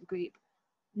worship group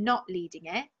not leading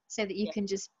it, so that you can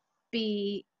just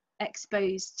be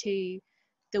exposed to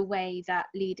the way that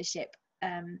leadership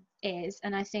is.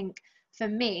 And I think for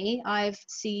me, I've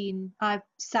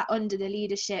sat under the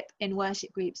leadership in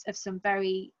worship groups of some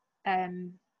very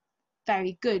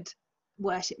very good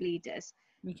worship leaders.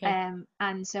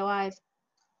 And so I've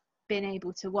been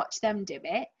able to watch them do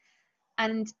it,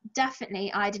 and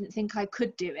definitely I didn't think I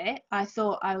could do it. I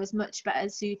thought I was much better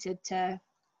suited to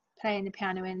playing the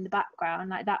piano in the background,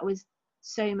 like that was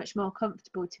so much more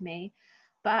comfortable to me.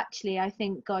 But actually I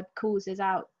think God calls us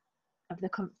out of the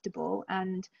comfortable.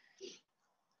 And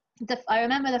I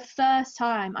remember the first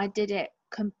time I did it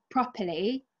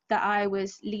properly, that I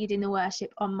was leading the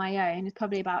worship on my own,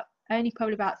 probably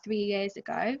about 3 years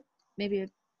ago, maybe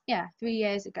 3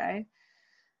 years ago.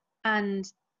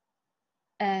 And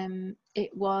it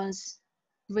was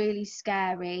really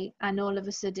scary, and all of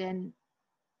a sudden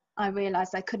I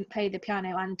realized I couldn't play the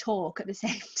piano and talk at the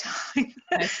same time.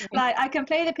 Like I can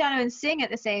play the piano and sing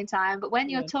at the same time, but when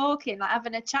you're talking, like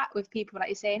having a chat with people, like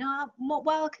you're saying, oh,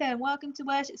 welcome to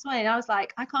worship this morning, I was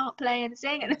like, I can't play and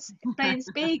sing and play and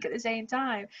speak at the same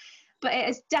time. But it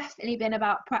has definitely been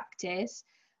about practice.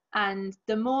 And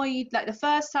the more you, like, the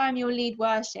first time you'll lead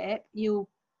worship, you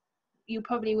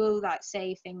probably will like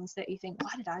say things that you think,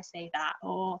 why did I say that?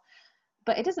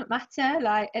 But it doesn't matter.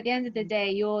 Like at the end of the day,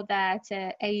 you're there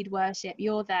to aid worship.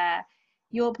 You're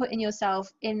putting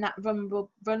yourself in that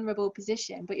vulnerable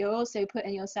position, but you're also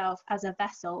putting yourself as a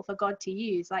vessel for God to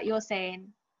use. Like you're saying,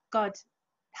 God,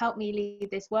 help me lead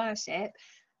this worship.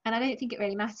 And I don't think it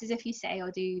really matters if you say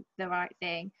or do the right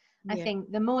thing. I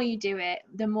think the more you do it,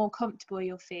 the more comfortable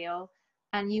you'll feel,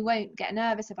 and you won't get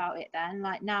nervous about it then.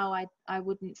 Like now I'd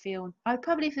probably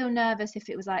feel nervous if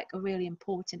it was like a really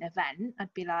important event.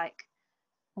 I'd be like,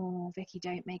 oh, Vicky,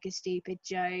 don't make a stupid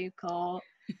joke, or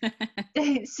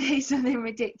don't say something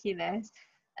ridiculous.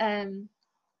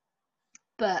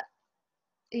 But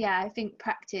yeah, I think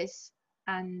practice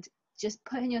and just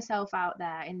putting yourself out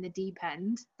there in the deep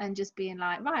end and just being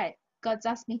like, right, God's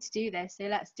asked me to do this, so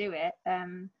let's do it.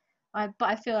 But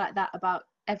I feel like that about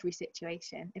every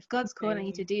situation. If God's calling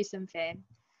you to do something,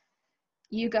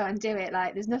 you go and do it.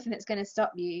 Like there's nothing that's going to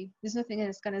stop you. There's nothing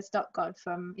that's going to stop God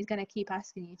from, he's going to keep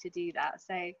asking you to do that.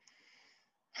 So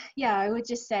yeah, I would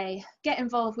just say get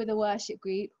involved with a worship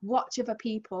group, watch other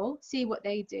people, see what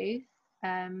they do,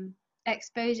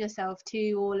 expose yourself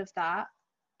to all of that.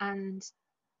 And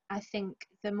I think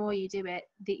the more you do it,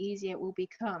 the easier it will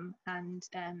become. And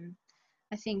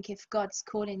I think if God's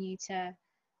calling you to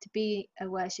be a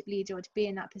worship leader or to be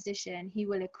in that position, he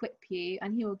will equip you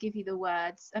and he will give you the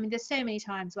words. I mean, there's so many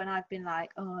times when I've been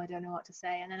like, oh, I don't know what to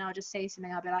say, and then I'll just say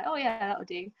something, I'll be like, oh yeah, that'll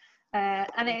do.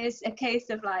 And it is a case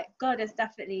of like, God has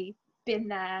definitely been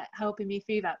there helping me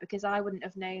through that, because I wouldn't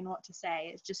have known what to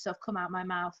say. It's just sort of come out my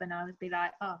mouth and I would be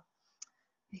like, oh,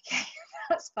 okay,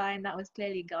 that's fine, that was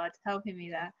clearly God helping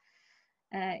me there.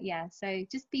 So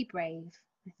just be brave,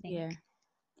 I think.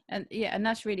 And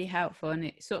that's really helpful, and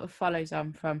it sort of follows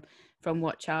on from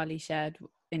what Charlie shared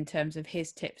in terms of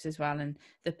his tips as well, and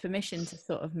the permission to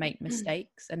sort of make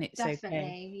mistakes. And it's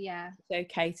definitely it's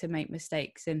okay to make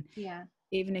mistakes, and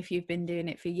even if you've been doing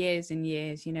it for years and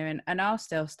years, you know, and I'll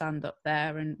still stand up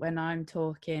there, and when I'm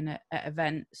talking at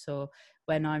events or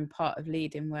when I'm part of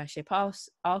leading worship, I'll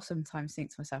sometimes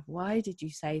think to myself, why did you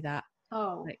say that?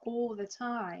 All the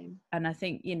time. And I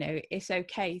think, you know, it's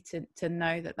okay to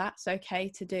know that that's okay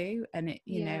to do, and it,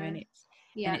 you know, and it's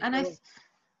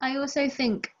I also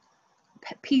think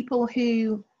people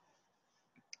who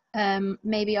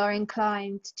maybe are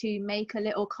inclined to make a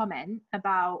little comment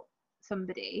about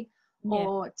somebody,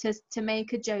 or to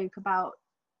make a joke about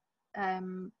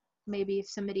maybe if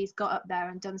somebody's got up there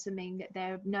and done something that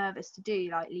they're nervous to do,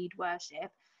 like lead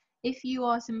worship, if you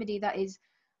are somebody that is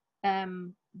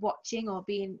watching or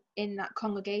being in that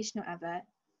congregation or whatever,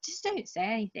 just don't say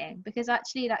anything, because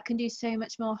actually that can do so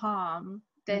much more harm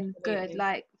than good. Absolutely.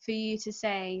 Like for you to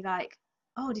say like,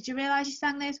 oh, did you realize you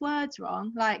sang those words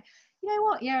wrong? Like, you know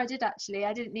what, yeah, I did actually,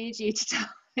 I didn't need you to tell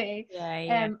me.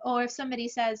 Yeah. Or if somebody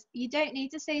says, you don't need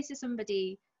to say to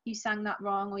somebody, you sang that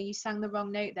wrong, or you sang the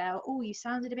wrong note there, or oh, you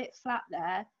sounded a bit flat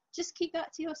there. Just keep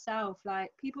that to yourself.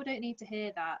 Like, people don't need to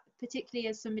hear that, particularly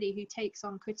as somebody who takes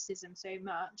on criticism so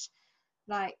much.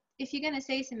 Like, if you're going to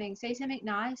say something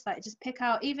nice. Like, just pick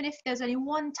out, even if there's only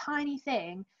one tiny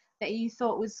thing that you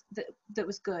thought was that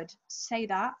was good, say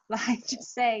that. Like,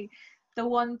 just say the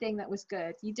one thing that was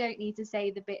good. You don't need to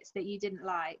say the bits that you didn't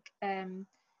like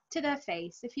to their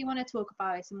face. If you want to talk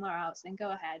about it somewhere else, then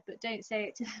go ahead, but don't say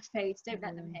it to their face. Don't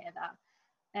let them hear that.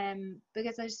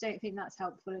 Because I just don't think that's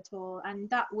helpful at all, and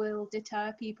that will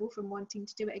deter people from wanting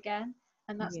to do it again,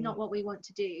 and that's not what we want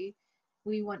to do.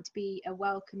 We want to be a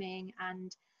welcoming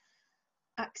and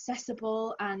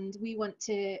accessible, and we want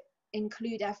to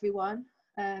include everyone,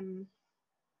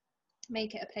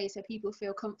 make it a place where people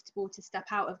feel comfortable to step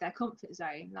out of their comfort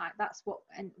zone. Like, that's what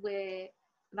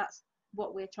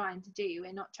we're trying to do.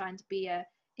 We're not trying to be a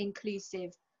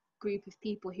inclusive group of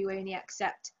people who only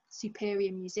accept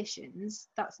superior musicians.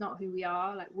 That's not who we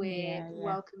are. Like, we're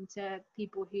welcome to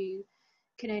people who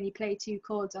can only play 2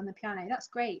 chords on the piano. That's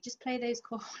great, just play those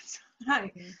chords.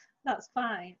 Like, that's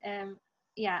fine. And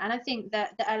I think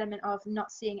that the element of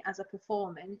not seeing it as a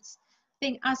performance, I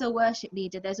think as a worship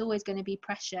leader, there's always going to be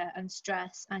pressure and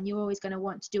stress, and you're always going to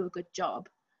want to do a good job,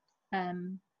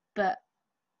 but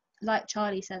like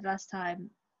Charlie said last time,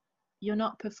 you're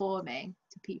not performing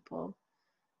to people.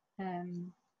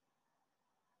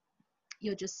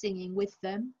 You're just singing with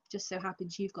them. Just so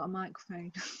happens you've got a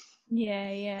microphone.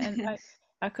 And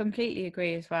I completely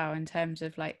agree as well, in terms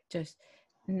of like just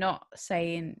not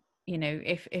saying, you know,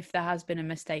 if there has been a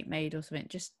mistake made or something,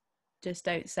 just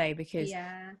don't say, because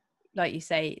like you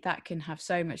say, that can have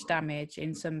so much damage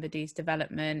in somebody's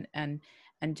development and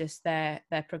just their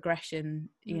progression,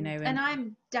 you know. And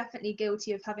I'm definitely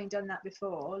guilty of having done that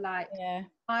before. Like,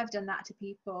 I've done that to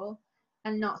people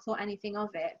and not thought anything of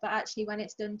it, but actually when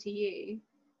it's done to you,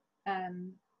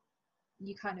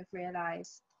 you kind of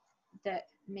realize that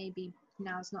maybe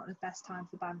now's not the best time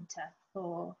for banter,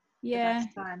 or the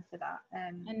best time for that.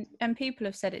 And people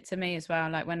have said it to me as well,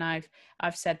 like when I've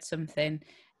said something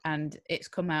and it's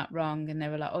come out wrong, and they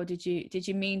were like, oh, did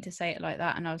you mean to say it like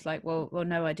that? And I was like, well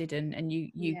no, I didn't, and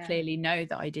you clearly know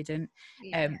that I didn't.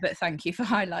 But thank you for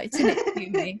highlighting it to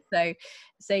me.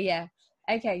 So yeah.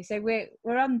 Okay, so we're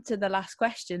on to the last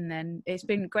question then. It's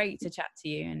been great to chat to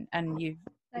you, and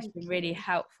it's been really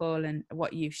helpful, and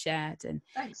what you've shared, and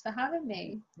thanks for having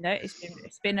me. No,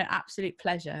 it's been an absolute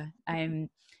pleasure.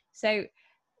 So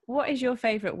what is your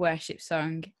favorite worship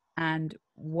song and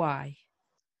why?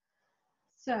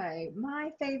 So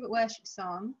my favorite worship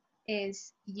song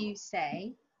is You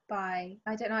Say by,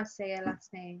 I don't know how to say her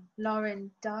last name, Lauren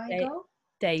Daigle.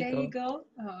 Daigle.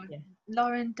 Oh, yeah.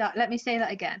 Lauren let me say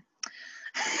that again.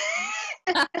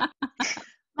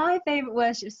 My favorite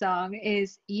worship song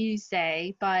is You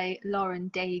Say by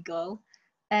Lauren Daigle.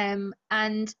 And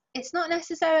it's not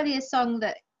necessarily a song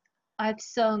that I've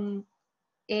sung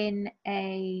in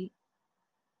a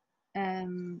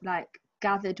like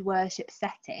gathered worship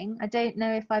setting. I don't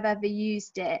know if I've ever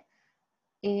used it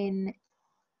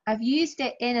I've used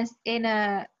it in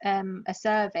a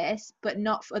service, but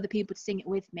not for other people to sing it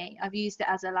with me. I've used it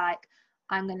as a, like,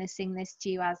 I'm going to sing this to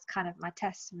you as kind of my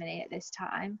testimony at this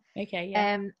time. Okay,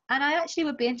 yeah. And I actually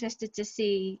would be interested to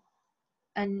see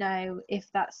and know if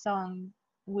that song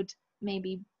would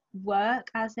maybe work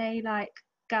as a like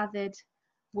gathered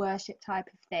worship type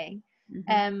of thing.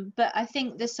 But I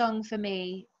think the song for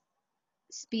me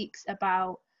speaks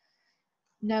about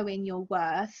knowing your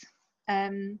worth,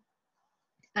 and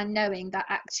knowing that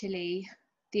actually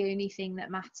the only thing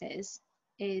that matters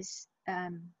is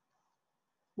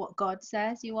what God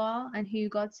says you are and who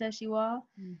God says you are.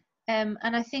 And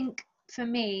I think for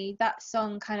me that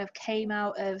song kind of came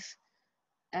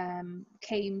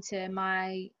to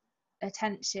my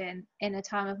attention in a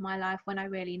time of my life when I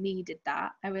really needed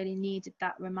that. I really needed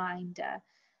that reminder.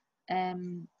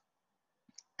 And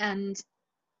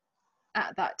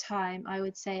at that time, I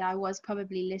would say I was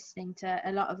probably listening to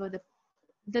a lot of other,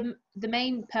 the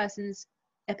main person's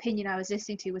opinion I was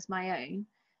listening to was my own,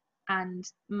 and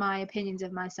my opinions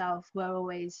of myself were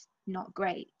always not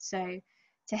great. So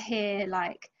to hear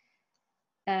like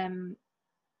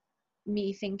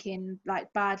me thinking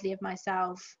like badly of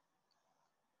myself,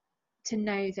 to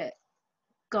know that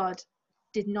God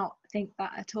did not think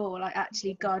that at all. Like,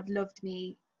 actually God loved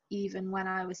me even when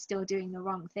I was still doing the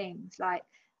wrong things. Like,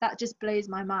 that just blows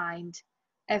my mind.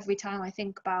 every time I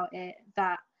think about it,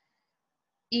 that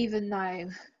even though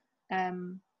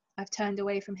I've turned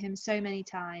away from him so many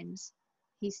times,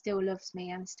 he still loves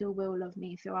me and still will love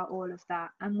me throughout all of that,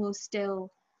 and will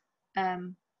still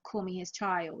call me his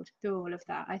child through all of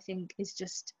that. I think is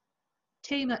just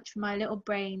too much for my little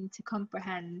brain to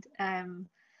comprehend.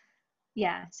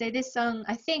 Yeah, so this song,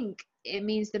 I think it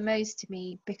means the most to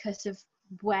me because of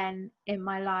when in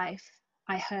my life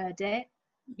I heard it.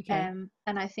 Okay.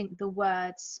 And I think the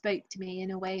words spoke to me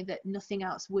in a way that nothing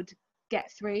else would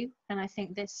get through. And I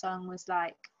think this song was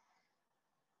like,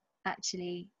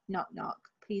 actually, knock knock,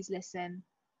 please listen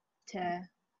to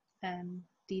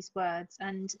these words.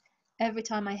 And every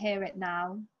time I hear it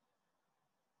now,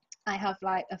 I have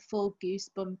like a full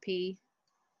goosebumpy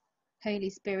Holy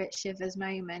Spirit shivers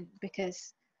moment,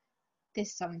 because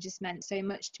this song just meant so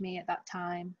much to me at that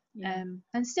time. Yeah.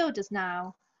 And still does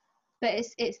now. But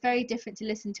it's very different to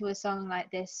listen to a song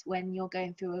like this when you're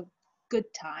going through a good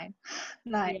time.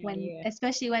 Like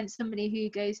especially when somebody who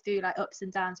goes through like ups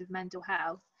and downs with mental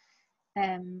health,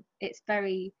 it's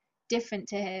very different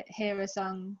to hear a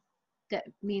song that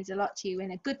means a lot to you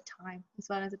in a good time as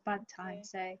well as a bad time.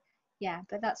 So yeah,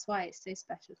 but that's why it's so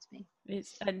special to me.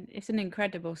 It's an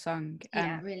incredible song.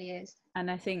 Yeah, it really is. And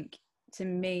I think to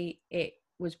me it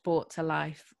was brought to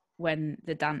life when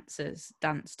the dancers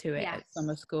danced to it at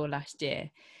summer school last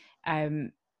year,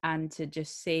 and to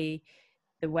just see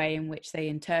the way in which they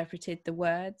interpreted the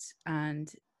words,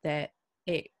 and that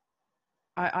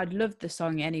I loved the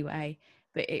song anyway,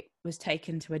 but it was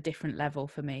taken to a different level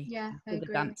for me. Yeah, I agree.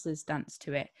 The dancers danced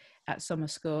to it at summer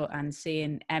school, and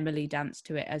seeing Emily dance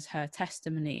to it as her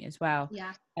testimony as well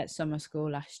at summer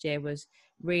school last year was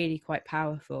really quite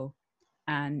powerful.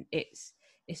 And it's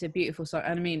a beautiful song.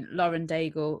 And I mean, Lauren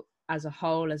Daigle as a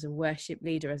whole, as a worship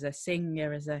leader, as a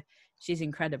singer, she's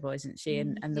incredible, isn't she?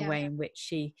 And the way in which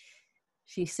she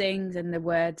sings, and the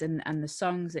words and the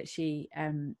songs that she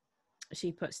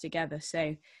puts together.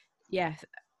 So yeah,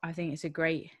 I think it's a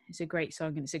great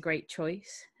song, and it's a great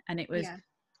choice. And it was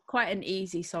quite an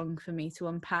easy song for me to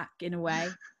unpack in a way,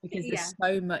 because there's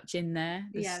so much in there.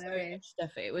 There's so much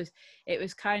stuff. It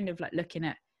was kind of like looking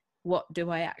at, what do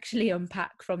I actually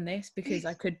unpack from this, because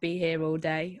I could be here all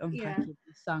day unpacking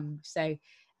the song. So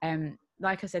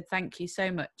like I said, thank you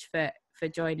so much for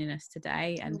joining us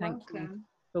today, and thank you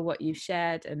for what you've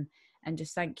shared, and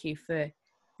just thank you for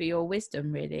your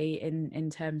wisdom, really,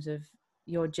 in terms of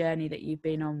your journey that you've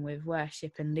been on with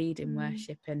worship and leading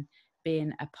worship and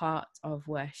being a part of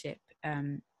worship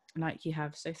like you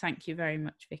have. So thank you very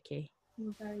much, Vicky.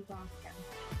 You're very welcome.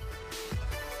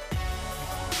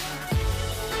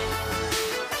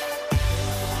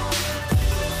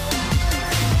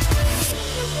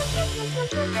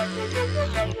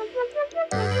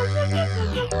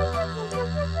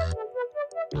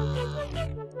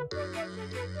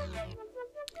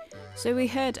 So we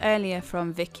heard earlier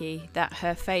from Vicky that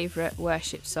her favourite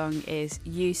worship song is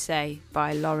You Say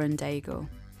by Lauren Daigle.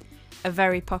 A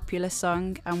very popular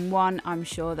song, and one I'm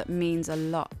sure that means a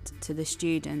lot to the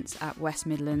students at West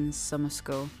Midlands Summer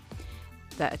School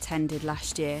that attended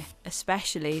last year,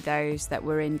 especially those that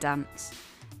were in dance.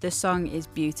 The song is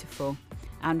beautiful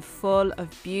and full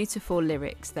of beautiful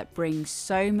lyrics that bring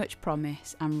so much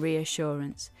promise and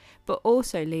reassurance, but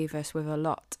also leave us with a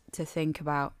lot to think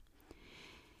about.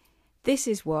 This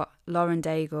is what Lauren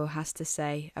Daigle has to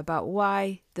say about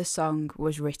why the song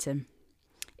was written.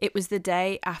 It was the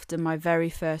day after my very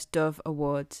first Dove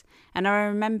Awards, and I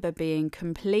remember being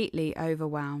completely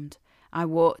overwhelmed. I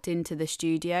walked into the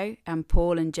studio, and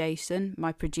Paul and Jason,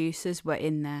 my producers, were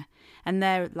in there, and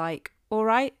they're like, "All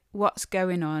right, what's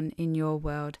going on in your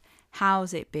world?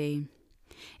 How's it been?"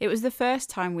 It was the first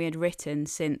time we had written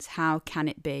since How Can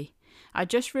It Be? I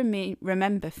just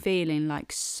remember feeling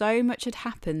like so much had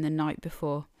happened the night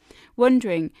before,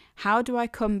 wondering, how do I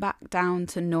come back down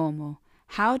to normal?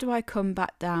 How do I come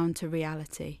back down to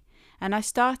reality? And I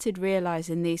started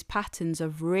realising these patterns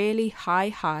of really high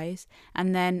highs,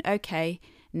 and then, okay,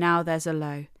 now there's a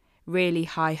low. Really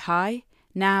high,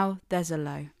 now there's a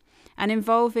low. And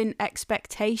involving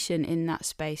expectation in that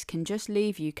space can just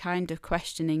leave you kind of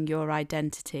questioning your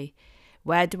identity.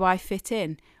 Where do I fit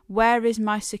in? Where is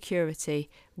my security?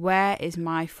 Where is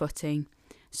my footing?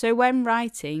 So when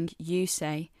writing, You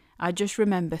Say, I just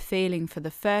remember feeling for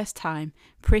the first time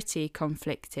pretty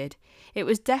conflicted. It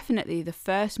was definitely the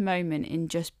first moment in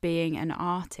just being an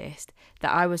artist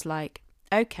that I was like,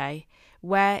 okay,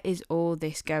 where is all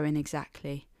this going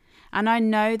exactly? And I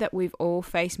know that we've all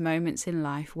faced moments in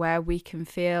life where we can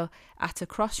feel at a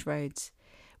crossroads,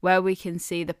 where we can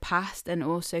see the past and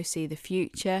also see the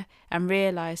future and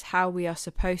realise how we are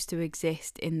supposed to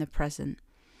exist in the present.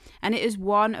 And it is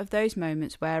one of those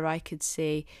moments where I could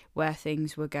see where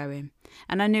things were going.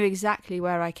 And I knew exactly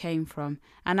where I came from.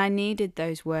 And I needed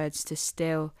those words to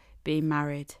still be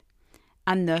married.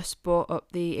 And thus brought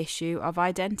up the issue of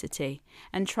identity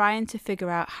and trying to figure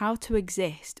out how to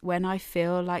exist when I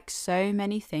feel like so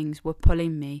many things were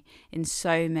pulling me in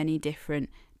so many different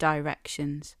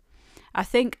directions. I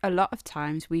think a lot of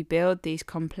times we build these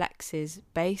complexes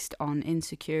based on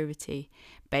insecurity,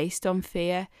 based on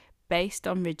fear, based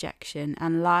on rejection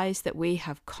and lies that we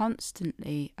have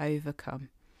constantly overcome.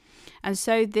 And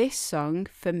so this song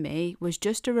for me was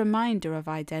just a reminder of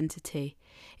identity.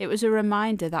 It was a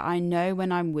reminder that I know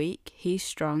when I'm weak, He's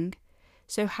strong.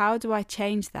 So how do I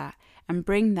change that and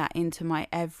bring that into my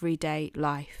everyday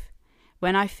life?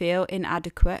 When I feel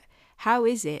inadequate, how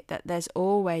is it that there's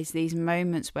always these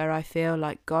moments where I feel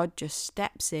like God just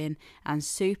steps in and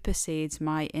supersedes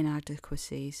my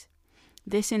inadequacies?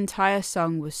 This entire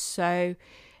song was so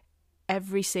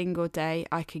every single day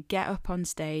I could get up on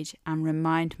stage and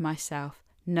remind myself,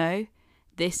 no,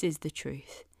 this is the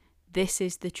truth. This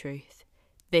is the truth.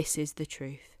 This is the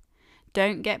truth.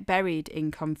 Don't get buried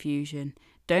in confusion.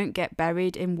 Don't get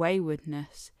buried in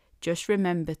waywardness. Just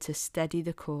remember to steady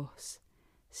the course.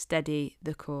 Steady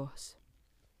the course.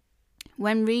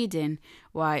 When reading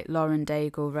why Lauren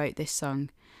Daigle wrote this song,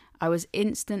 I was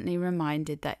instantly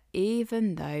reminded that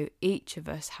even though each of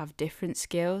us have different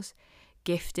skills,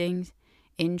 giftings,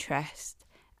 interests,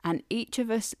 and each of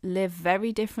us live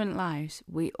very different lives,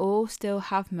 we all still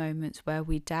have moments where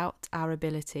we doubt our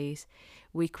abilities,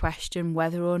 we question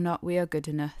whether or not we are good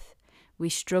enough, we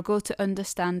struggle to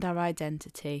understand our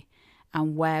identity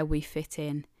and where we fit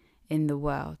in the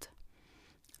world.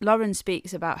 Lauren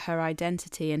speaks about her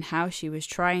identity and how she was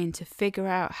trying to figure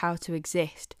out how to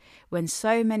exist when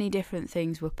so many different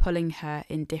things were pulling her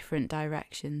in different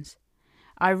directions.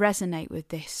 I resonate with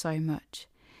this so much.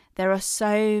 There are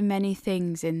so many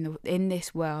things in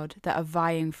this world that are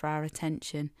vying for our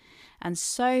attention, and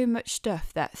so much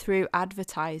stuff that through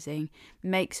advertising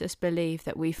makes us believe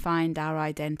that we find our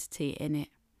identity in it.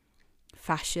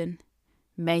 Fashion,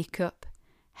 makeup,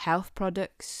 health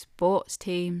products, sports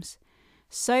teams.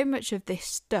 So much of this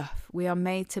stuff we are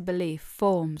made to believe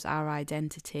forms our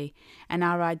identity, and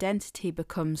our identity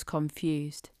becomes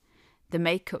confused. The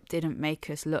makeup didn't make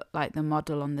us look like the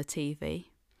model on the TV.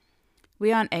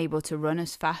 We aren't able to run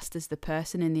as fast as the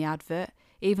person in the advert,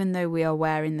 even though we are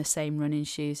wearing the same running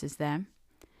shoes as them.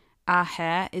 Our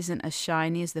hair isn't as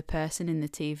shiny as the person in the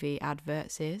TV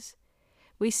adverts is.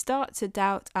 We start to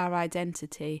doubt our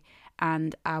identity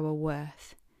and our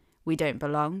worth. We don't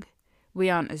belong. We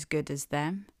aren't as good as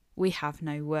them. We have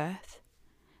no worth.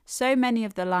 So many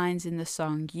of the lines in the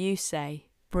song you say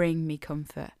bring me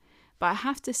comfort. But I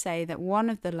have to say that one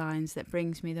of the lines that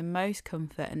brings me the most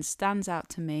comfort and stands out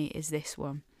to me is this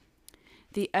one.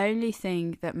 The only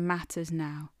thing that matters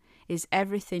now is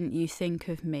everything you think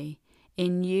of me.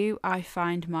 In you I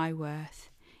find my worth.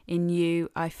 In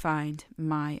you I find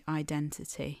my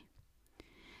identity.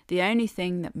 The only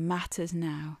thing that matters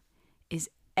now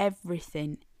is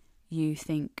everything you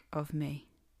think of me.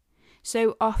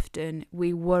 So often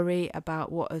we worry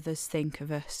about what others think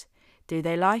of us. Do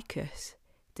they like us?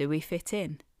 Do we fit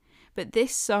in? But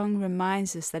this song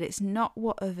reminds us that it's not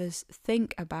what others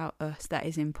think about us that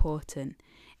is important.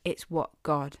 It's what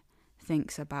God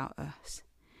thinks about us.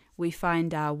 We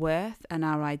find our worth and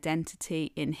our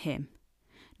identity in Him,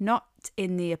 not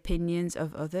in the opinions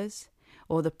of others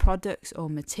or the products or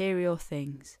material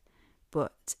things,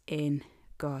 but in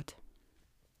God.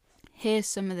 Here's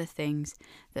some of the things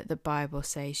that the Bible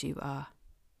says you are.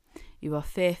 You are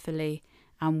fearfully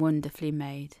and wonderfully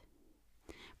made.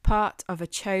 Part of a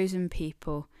chosen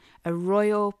people, a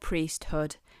royal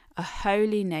priesthood, a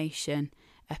holy nation,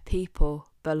 a people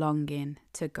belonging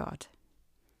to God.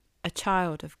 A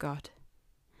child of God.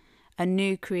 A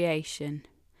new creation,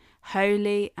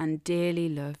 holy and dearly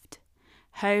loved,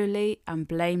 holy and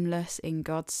blameless in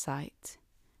God's sight,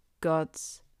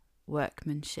 God's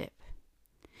workmanship.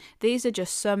 These are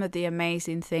just some of the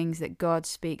amazing things that God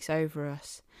speaks over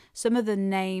us, some of the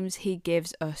names He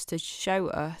gives us to show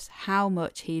us how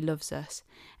much He loves us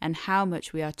and how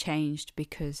much we are changed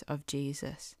because of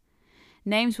Jesus.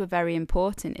 Names were very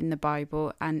important in the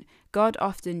Bible, and God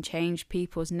often changed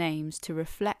people's names to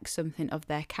reflect something of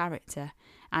their character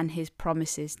and His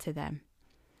promises to them.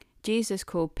 Jesus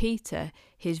called Peter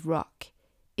His rock,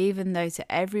 even though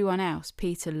to everyone else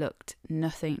Peter looked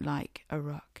nothing like a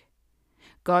rock.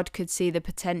 God could see the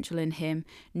potential in him,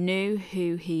 knew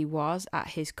who he was at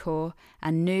his core,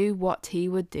 and knew what he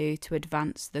would do to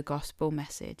advance the gospel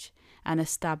message and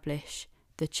establish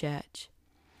the church.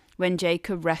 When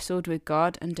Jacob wrestled with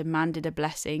God and demanded a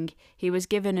blessing, he was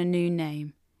given a new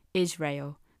name,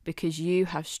 Israel, because you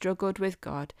have struggled with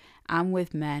God and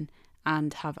with men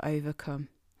and have overcome.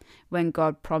 When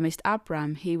God promised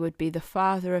Abram he would be the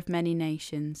father of many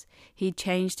nations, he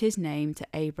changed his name to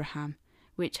Abraham,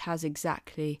 which has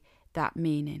exactly that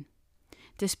meaning.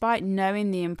 Despite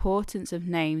knowing the importance of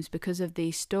names because of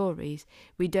these stories,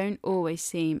 we don't always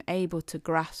seem able to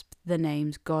grasp the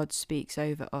names God speaks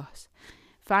over us,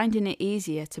 finding it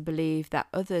easier to believe that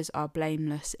others are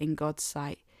blameless in God's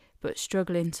sight, but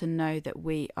struggling to know that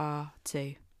we are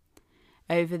too.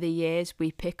 Over the years,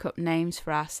 we pick up names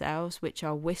for ourselves which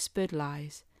are whispered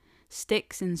lies.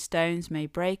 Sticks and stones may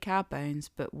break our bones,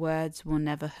 but words will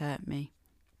never hurt me.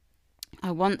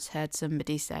 I once heard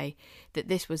somebody say that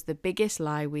this was the biggest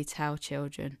lie we tell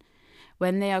children.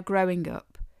 When they are growing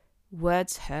up,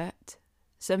 words hurt.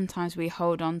 Sometimes we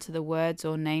hold on to the words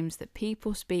or names that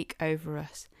people speak over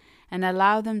us and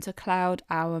allow them to cloud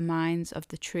our minds of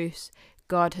the truths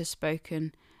God has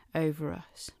spoken over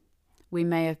us. We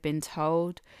may have been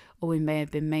told, or we may have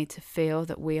been made to feel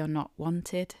that we are not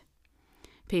wanted.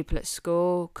 People at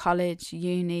school, college,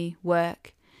 uni,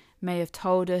 work may have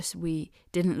told us we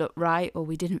didn't look right or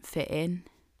we didn't fit in.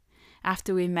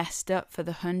 After we messed up for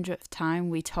the 100th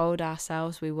time, we told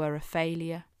ourselves we were a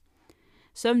failure.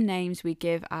 Some names we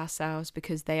give ourselves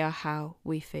because they are how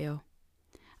we feel.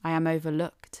 I am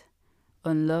overlooked,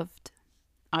 unloved,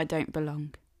 I don't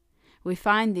belong. We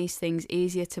find these things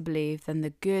easier to believe than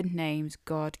the good names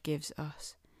God gives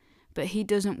us. But He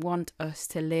doesn't want us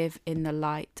to live in the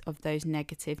light of those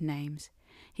negative names.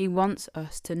 He wants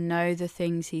us to know the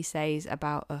things He says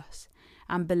about us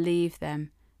and believe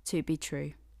them to be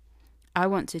true. I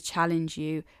want to challenge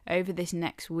you over this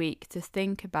next week to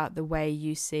think about the way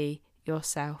you see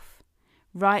yourself.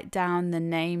 Write down the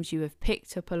names you have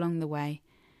picked up along the way,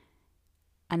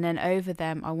 and then over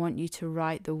them I want you to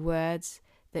write the words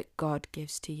that God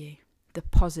gives to you, the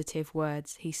positive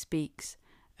words He speaks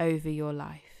over your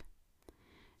life.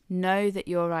 Know that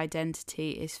your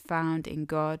identity is found in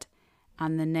God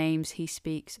and the names He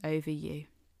speaks over you.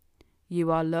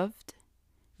 You are loved,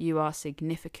 you are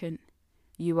significant,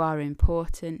 you are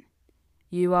important,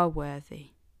 you are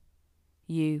worthy,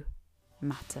 you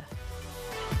matter.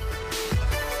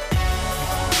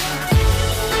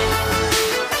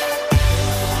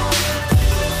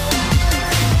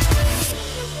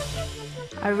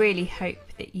 I really hope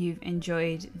that you've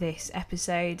enjoyed this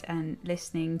episode and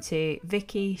listening to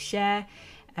Vicky share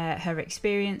her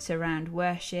experience around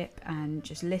worship and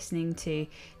just listening to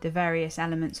the various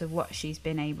elements of what she's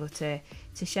been able to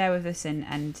share with us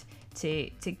and to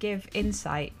give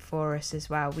insight for us as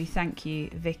well. We thank you,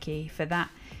 Vicky, for that.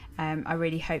 I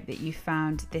really hope that you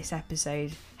found this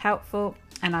episode helpful,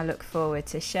 and I look forward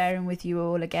to sharing with you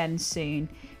all again soon.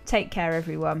 Take care,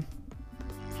 everyone.